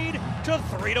Avalanche lead to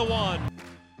 3-1.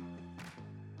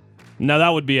 Now that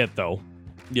would be it, though.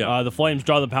 Yeah. The Flames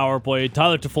draw the power play.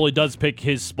 Tyler Toffoli does pick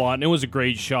his spot, and it was a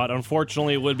great shot.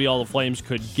 Unfortunately, it would be all the Flames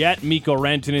could get. Mikko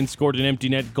Rantanen scored an empty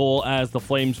net goal as the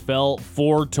Flames fell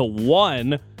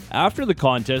 4-1. After the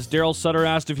contest, Daryl Sutter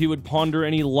asked if he would ponder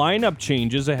any lineup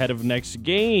changes ahead of next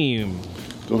game.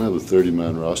 Don't have a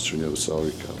 30-man roster and you have a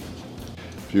salary cap.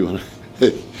 If you want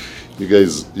to, you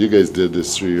guys did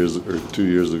this 3 years or 2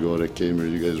 years ago when I came here.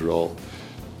 You guys were all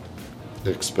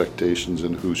expectations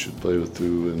and who should play with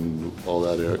who and all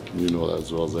that, Eric, and you know that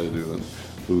as well as I do, and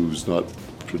who's not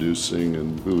producing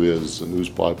and who is and who's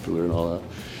popular and all that.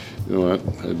 You know what?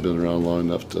 I've been around long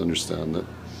enough to understand that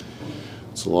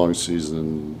it's a long season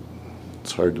and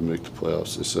it's hard to make the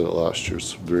playoffs. I said it last year,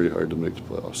 it's very hard to make the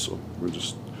playoffs, so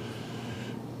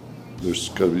there's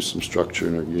got to be some structure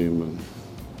in our game,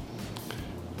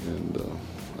 and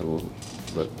I won't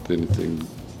let anything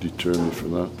deter me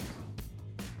from that.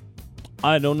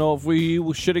 I don't know if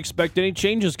we should expect any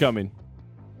changes coming.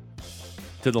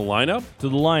 To the lineup? To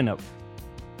the lineup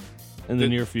in the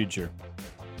near future.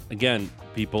 Again,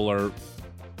 people are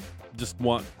just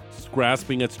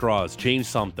grasping at straws. Change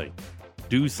something.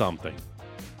 Do something.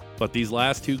 But these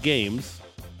last two games,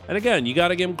 and again, you got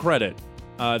to give them credit.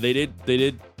 They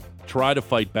did try to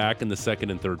fight back in the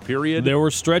second and third period. There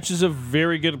were stretches of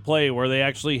very good play where they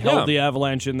actually held the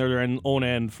Avalanche in their own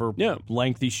end for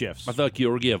lengthy shifts. I thought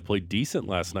Georgiev played decent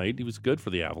last night. He was good for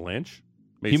the Avalanche.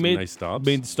 Made nice stops.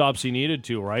 Made the stops he needed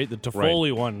to, right? The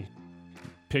Toffoli one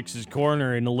picks his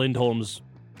corner and the Lindholm's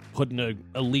putting an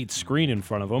elite screen in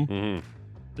front of him. Mm-hmm.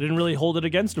 They didn't really hold it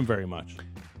against him very much.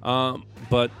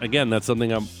 But again, that's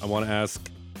something I want to ask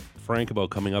Frank about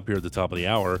coming up here at the top of the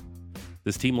hour.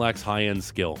 This team lacks high-end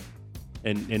skill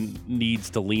and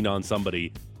needs to lean on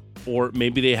somebody. Or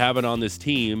maybe they have it on this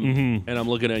team, and I'm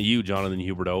looking at you, Jonathan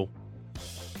Huberdeau.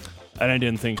 And I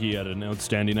didn't think he had an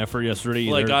outstanding effort yesterday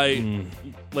either.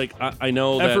 I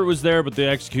know that effort was there, but the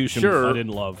execution I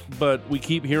didn't love. But we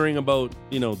keep hearing about,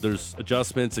 there's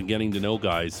adjustments and getting to know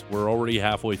guys. We're already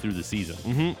halfway through the season.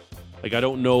 Mm-hmm. I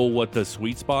don't know what the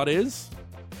sweet spot is,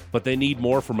 but they need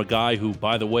more from a guy who,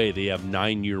 by the way, they have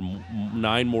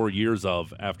 9 more years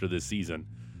of after this season,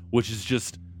 which is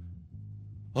just,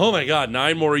 oh my God,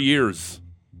 9 more years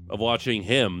of watching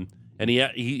him. And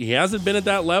he hasn't been at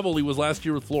that level he was last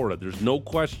year with Florida. There's no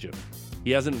question.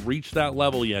 He hasn't reached that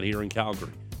level yet here in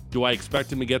Calgary. Do I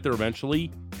expect him to get there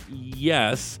eventually?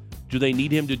 Yes. Do they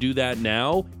need him to do that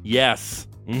now? Yes.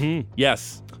 Mm-hmm.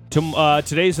 Yes.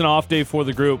 Today's an off day for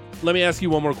the group. Let me ask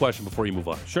you one more question before you move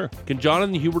on. Sure. Can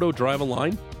Jonathan Huberdeau drive a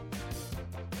line?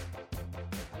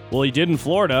 Well, he did in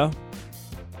Florida.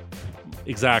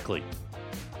 Exactly.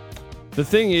 The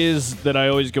thing is that I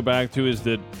always go back to is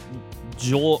that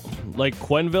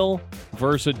Quenneville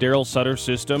versus Daryl Sutter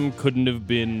system couldn't have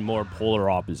been more polar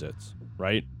opposites,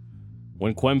 right?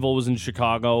 When Quenneville was in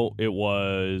Chicago, it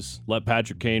was let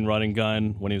Patrick Kane run and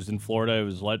gun. When he was in Florida, it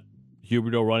was let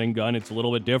Huberdeau run and gun. It's a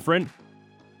little bit different.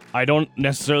 I don't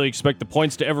necessarily expect the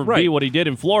points to ever be what he did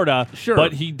in Florida,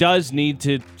 but he does need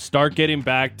to start getting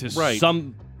back to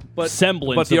some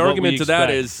semblance. But the of argument what to that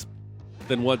is,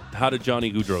 then how did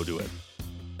Johnny Gaudreau do it?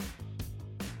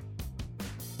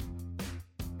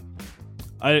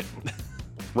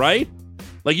 Right?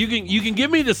 Like you can give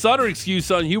me the Sutter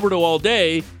excuse on Huberdeau all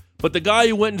day, but the guy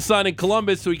who went and signed in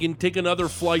Columbus so he can take another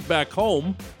flight back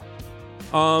home,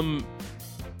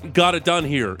 got it done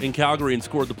here in Calgary and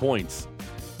scored the points,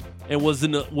 and was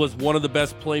one of the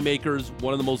best playmakers,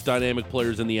 one of the most dynamic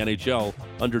players in the NHL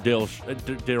under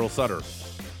Daryl Sutter.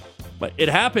 But it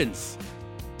happens.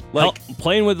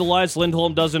 Playing with Elias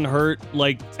Lindholm doesn't hurt.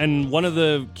 And one of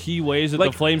the key ways that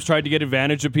the Flames tried to get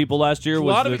advantage of people last year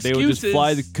was that they would just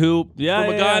fly the coop. From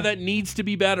a guy that needs to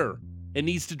be better and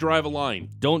needs to drive a line.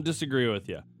 Don't disagree with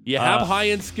you. You have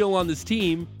high-end skill on this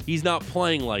team. He's not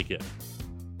playing like it.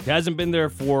 He hasn't been there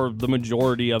for the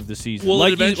majority of the season. Will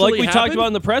it eventually we talked about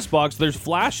in the press box, there's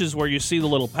flashes where you see the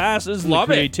little passes and the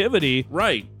creativity.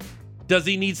 Right. Does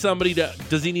he need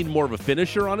more of a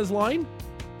finisher on his line?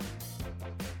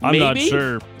 I'm not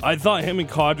sure. I thought him and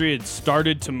Kadri had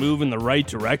started to move in the right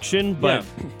direction, but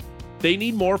they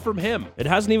need more from him. It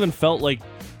hasn't even felt like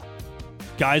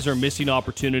guys are missing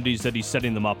opportunities that he's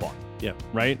setting them up on. Yeah.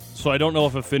 Right? So I don't know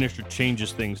if a finisher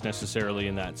changes things necessarily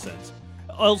in that sense.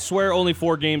 Elsewhere, only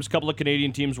 4 games. A couple of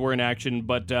Canadian teams were in action,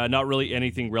 but not really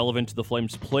anything relevant to the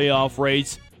Flames' playoff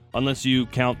race, unless you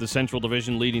count the Central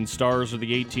Division leading Stars or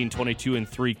the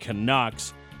 18-22-3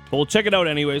 Canucks. But we'll check it out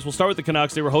anyways. We'll start with the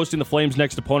Canucks. They were hosting the Flames'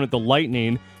 next opponent, the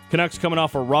Lightning. Canucks coming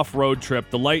off a rough road trip.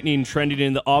 The Lightning trending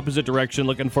in the opposite direction,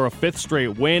 looking for a 5th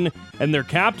straight win, and their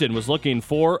captain was looking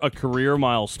for a career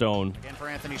milestone. And for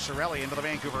Anthony Cirelli into the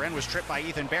Vancouver end was tripped by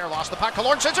Ethan Bear, lost the puck.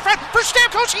 Killorn sends it front for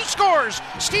Stamkos. He scores.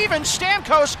 Steven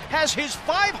Stamkos has his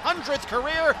 500th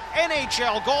career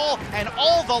NHL goal, and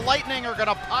all the Lightning are going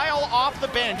to pile off the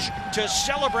bench to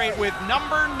celebrate with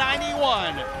number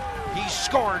 91. He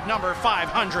scored number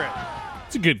 500.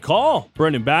 It's a good call.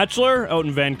 Brendan Batchelor out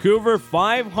in Vancouver,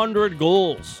 500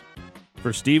 goals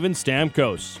for Steven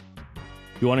Stamkos.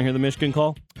 You want to hear the Michigan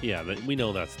call? Yeah, we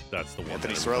know that's the one.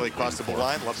 Anthony Cirelli across the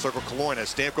line, left circle Killorn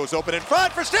as Stamkos open in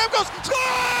front for Stamkos.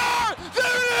 Score!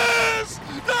 There it is!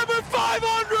 Number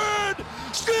 500!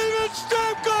 Steven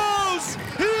Stamkos!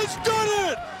 He has done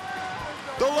it!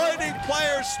 The Lightning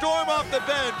players storm off the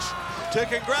bench to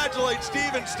congratulate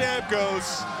Steven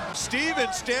Stamkos. Steven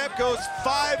Stamkos,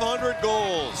 500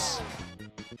 goals.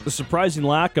 The surprising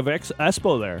lack of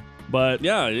Espo there, but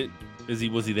yeah,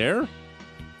 was he there?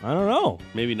 I don't know.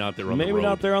 Maybe not there on the road. Maybe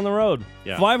not there on the road.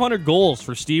 Yeah. 500 goals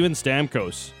for Steven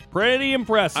Stamkos. Pretty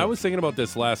impressive. I was thinking about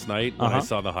this last night when I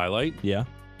saw the highlight. Yeah.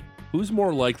 Who's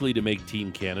more likely to make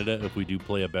Team Canada if we do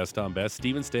play a best-on-best,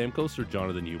 Steven Stamkos or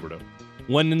Jonathan Huberdeau?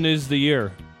 When is the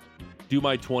year? Do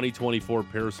my 2024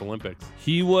 Paris Olympics.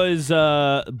 He was,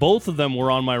 both of them were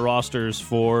on my rosters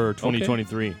for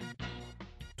 2023. Okay.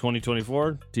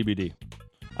 2024, TBD.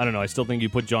 I don't know. I still think you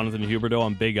put Jonathan Huberdeau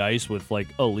on big ice with, like,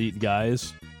 elite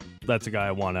guys. That's a guy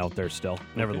I want out there still,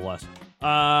 nevertheless.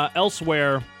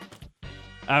 Elsewhere,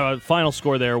 final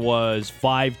score there was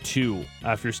 5-2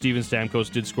 after Steven Stamkos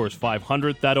did score his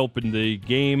 500th. That opened the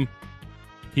game.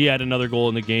 He had another goal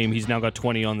in the game. He's now got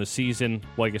 20 on the season.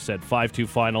 Like I said, 5-2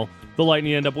 final. The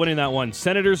Lightning end up winning that one.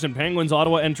 Senators and Penguins,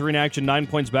 Ottawa entering action, 9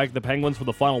 points back to the Penguins for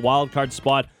the final wildcard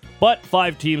spot, but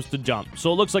 5 teams to jump.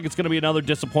 So it looks like it's going to be another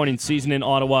disappointing season in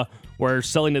Ottawa, where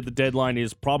selling at the deadline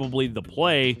is probably the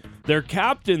play. Their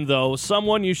captain, though,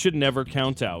 someone you should never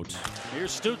count out.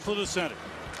 Here's Stützle to center.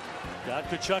 Got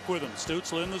Tkachuk with him.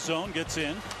 Stützle in the zone, gets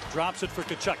in, drops it for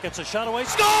Tkachuk, gets a shot away,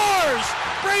 scores!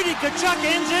 Brady Tkachuk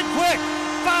ends it quick.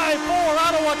 5-4,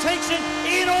 Ottawa takes it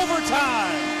in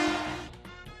overtime.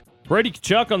 Brady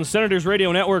Tkachuk on the Senators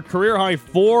radio network, career high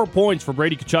 4 points for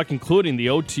Brady Tkachuk, including the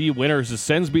OT winners. The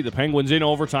Sens beat the Penguins in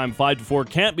overtime 5-4.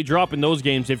 Can't be dropping those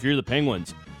games if you're the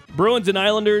Penguins. Bruins and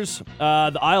Islanders,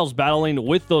 the Isles battling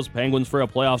with those Penguins for a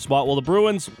playoff spot. Well, the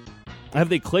Bruins, have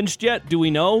they clinched yet? Do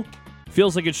we know?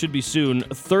 Feels like it should be soon.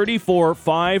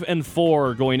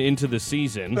 34-5-4 going into the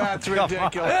season. That's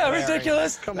ridiculous. Yeah,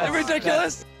 ridiculous.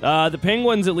 Ridiculous. The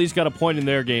Penguins at least got a point in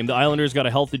their game. The Islanders got a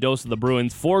healthy dose of the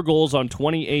Bruins. 4 goals on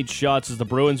 28 shots as the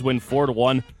Bruins win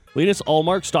 4-1. Linus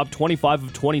Ullmark stopped 25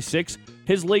 of 26.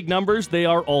 His league numbers, they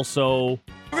are also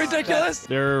ridiculous.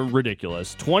 They're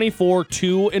ridiculous.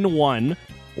 24-2-1,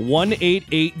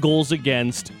 188 goals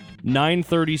against,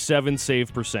 937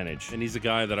 save percentage. And he's a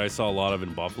guy that I saw a lot of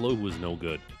in Buffalo who was no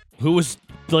good. Who was,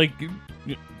 like,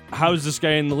 how's this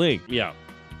guy in the league? Yeah.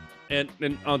 And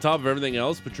on top of everything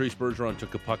else, Patrice Bergeron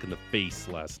took a puck in the face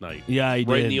last night. Yeah, he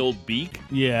did. Right in the old beak.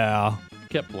 Yeah.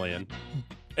 Kept playing.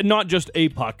 And not just a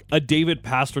puck, a David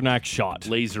Pastrnak shot.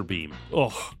 Laser beam.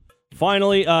 Oh.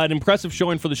 Finally, an impressive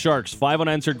showing for the Sharks. 5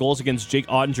 unanswered goals against Jake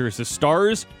Ottinger as the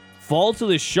Stars fall to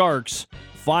the Sharks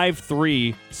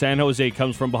 5-3. San Jose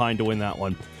comes from behind to win that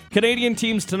one. Canadian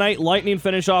teams tonight. Lightning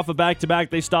finish off a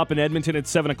back-to-back. They stop in Edmonton at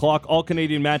 7 o'clock.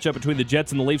 All-Canadian matchup between the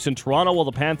Jets and the Leafs in Toronto, while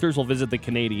the Panthers will visit the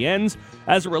Canadiens.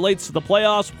 As it relates to the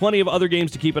playoffs, plenty of other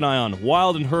games to keep an eye on.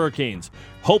 Wild and Hurricanes.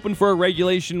 Hoping for a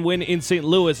regulation win in St.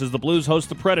 Louis as the Blues host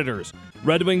the Predators.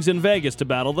 Red Wings in Vegas to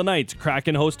battle the Knights.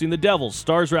 Kraken hosting the Devils.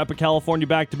 Stars wrap a California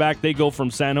back-to-back. They go from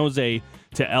San Jose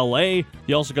to L.A.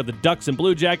 You also got the Ducks and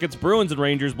Blue Jackets, Bruins and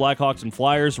Rangers, Blackhawks and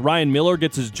Flyers. Ryan Miller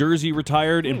gets his jersey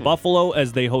retired in Buffalo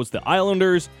as they host the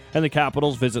Islanders, and the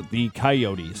Capitals visit the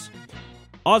Coyotes.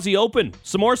 Aussie Open,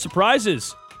 some more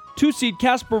surprises. 2-seed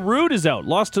Casper Ruud is out,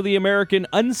 lost to the American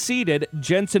unseeded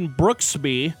Jensen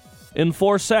Brooksby in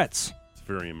 4 sets. It's a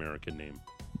very American name.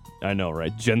 I know,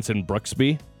 right? Jensen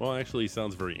Brooksby. Well, actually, he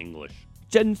sounds very English.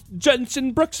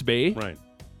 Jensen Brooksby. Right.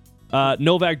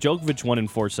 Novak Djokovic won in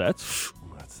 4 sets.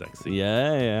 Sexy.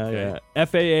 Yeah.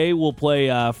 FAA will play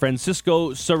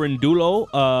Francisco Cerundolo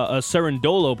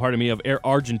of Air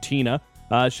Argentina.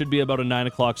 Should be about a 9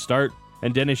 o'clock start.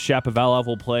 And Denis Shapovalov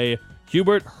will play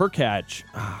Hubert Hurkacz.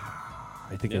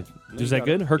 I think is that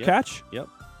good? Hurkacz? Yep.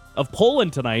 Of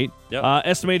Poland tonight. Yep.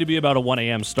 Estimated to be about a 1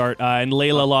 a.m. start. And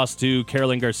Layla lost to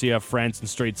Caroline Garcia of France in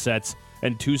straight sets.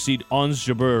 And 2-seed Ons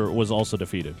Jabeur was also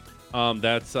defeated.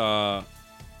 That's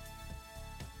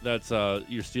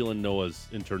you're stealing Noah's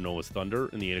Thunder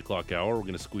in the 8 o'clock hour. We're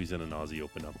going to squeeze in an Aussie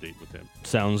Open update with him.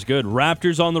 Sounds good.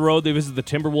 Raptors on the road. They visit the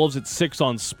Timberwolves at 6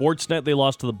 on Sportsnet. They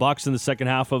lost to the Bucks in the second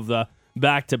half of the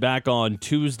back-to-back on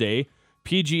Tuesday.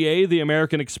 PGA, the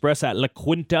American Express at La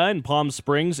Quinta in Palm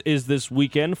Springs is this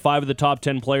weekend. 5 of the top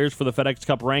 10 players for the FedEx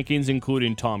Cup rankings,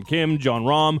 including Tom Kim, Jon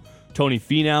Rahm, Tony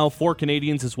Finau, 4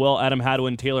 Canadians as well, Adam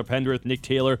Hadwin, Taylor Pendrith, Nick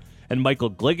Taylor, and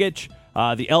Michael Gligic.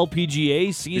 The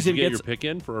LPGA season Did you get your pick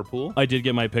in for our pool? I did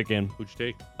get my pick in. Who'd you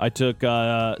take? I took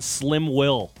Slim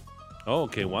Will. Oh,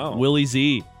 okay, wow. Willie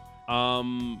Z.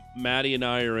 Maddie and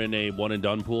I are in a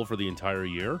one-and-done pool for the entire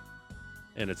year.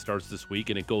 And it starts this week,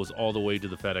 and it goes all the way to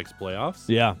the FedEx playoffs.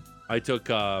 Yeah. I took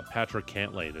Patrick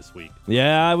Cantlay this week.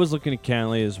 Yeah, I was looking at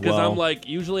Cantlay as well. Because I'm like,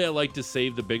 usually I like to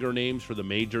save the bigger names for the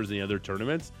majors and the other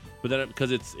tournaments. But then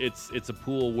because it's a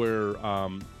pool where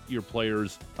your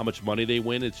players, how much money they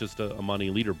win, it's just a money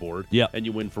leaderboard. Yeah. And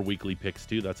you win for weekly picks,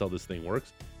 too. That's how this thing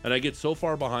works. And I get so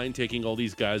far behind taking all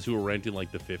these guys who are ranked in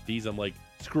like the 50s. I'm like,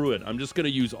 screw it. I'm just going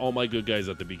to use all my good guys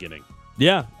at the beginning.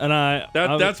 Yeah, and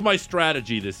that's my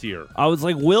strategy this year. I was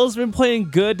like, Will's been playing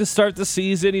good to start the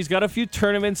season. He's got a few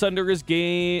tournaments under his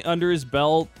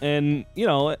belt, and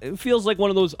it feels like one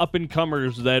of those up and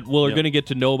comers that we're going to get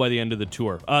to know by the end of the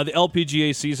tour. The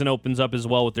LPGA season opens up as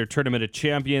well with their Tournament of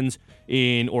Champions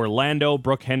in Orlando.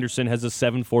 Brooke Henderson has a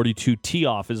 742 tee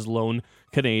off as lone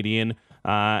Canadian.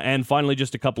 And finally,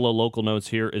 just a couple of local notes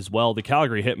here as well. The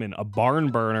Calgary Hitmen, a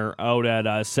barn burner out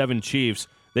at Seven Chiefs.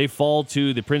 They fall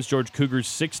to the Prince George Cougars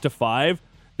 6-5.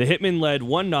 The Hitmen led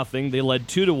 1-0. They led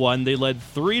 2-1. They led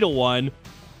 3-1.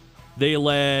 They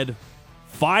led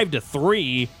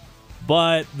 5-3.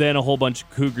 But then a whole bunch of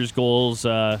Cougars goals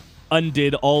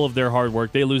undid all of their hard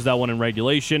work. They lose that one in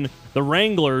regulation. The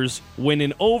Wranglers win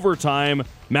in overtime.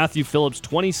 Matthew Phillips'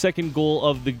 22nd goal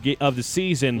of the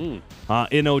season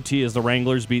in OT as the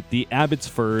Wranglers beat the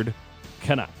Abbotsford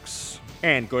Canucks.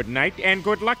 And good night and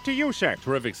good luck to you, sir.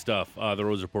 Terrific stuff. The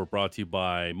Rose Report brought to you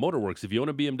by Motorworks. If you own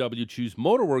a BMW, choose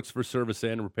Motorworks for service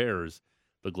and repairs.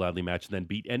 They'll gladly match and then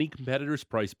beat any competitor's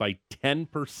price by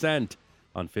 10%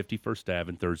 on 51st Ave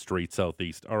and 3rd Street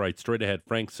Southeast. All right, straight ahead,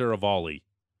 Frank Saravalli,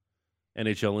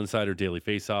 NHL Insider Daily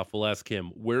Faceoff. We'll ask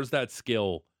him, where's that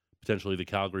skill potentially the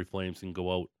Calgary Flames can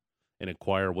go out and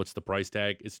acquire? What's the price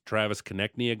tag? Is Travis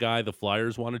Konechny a guy the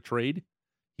Flyers want to trade?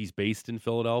 He's based in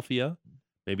Philadelphia.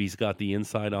 Maybe he's got the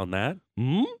inside on that.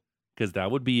 Because that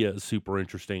would be a super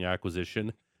interesting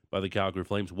acquisition by the Calgary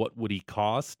Flames. What would he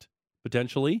cost,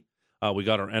 potentially? We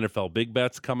got our NFL Big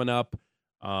Bets coming up.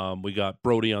 We got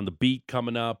Brody on the Beat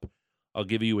coming up. I'll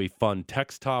give you a fun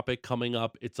text topic coming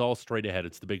up. It's all straight ahead.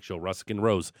 It's the Big Show. Russick and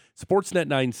Rose. Sportsnet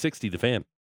 960, The Fan.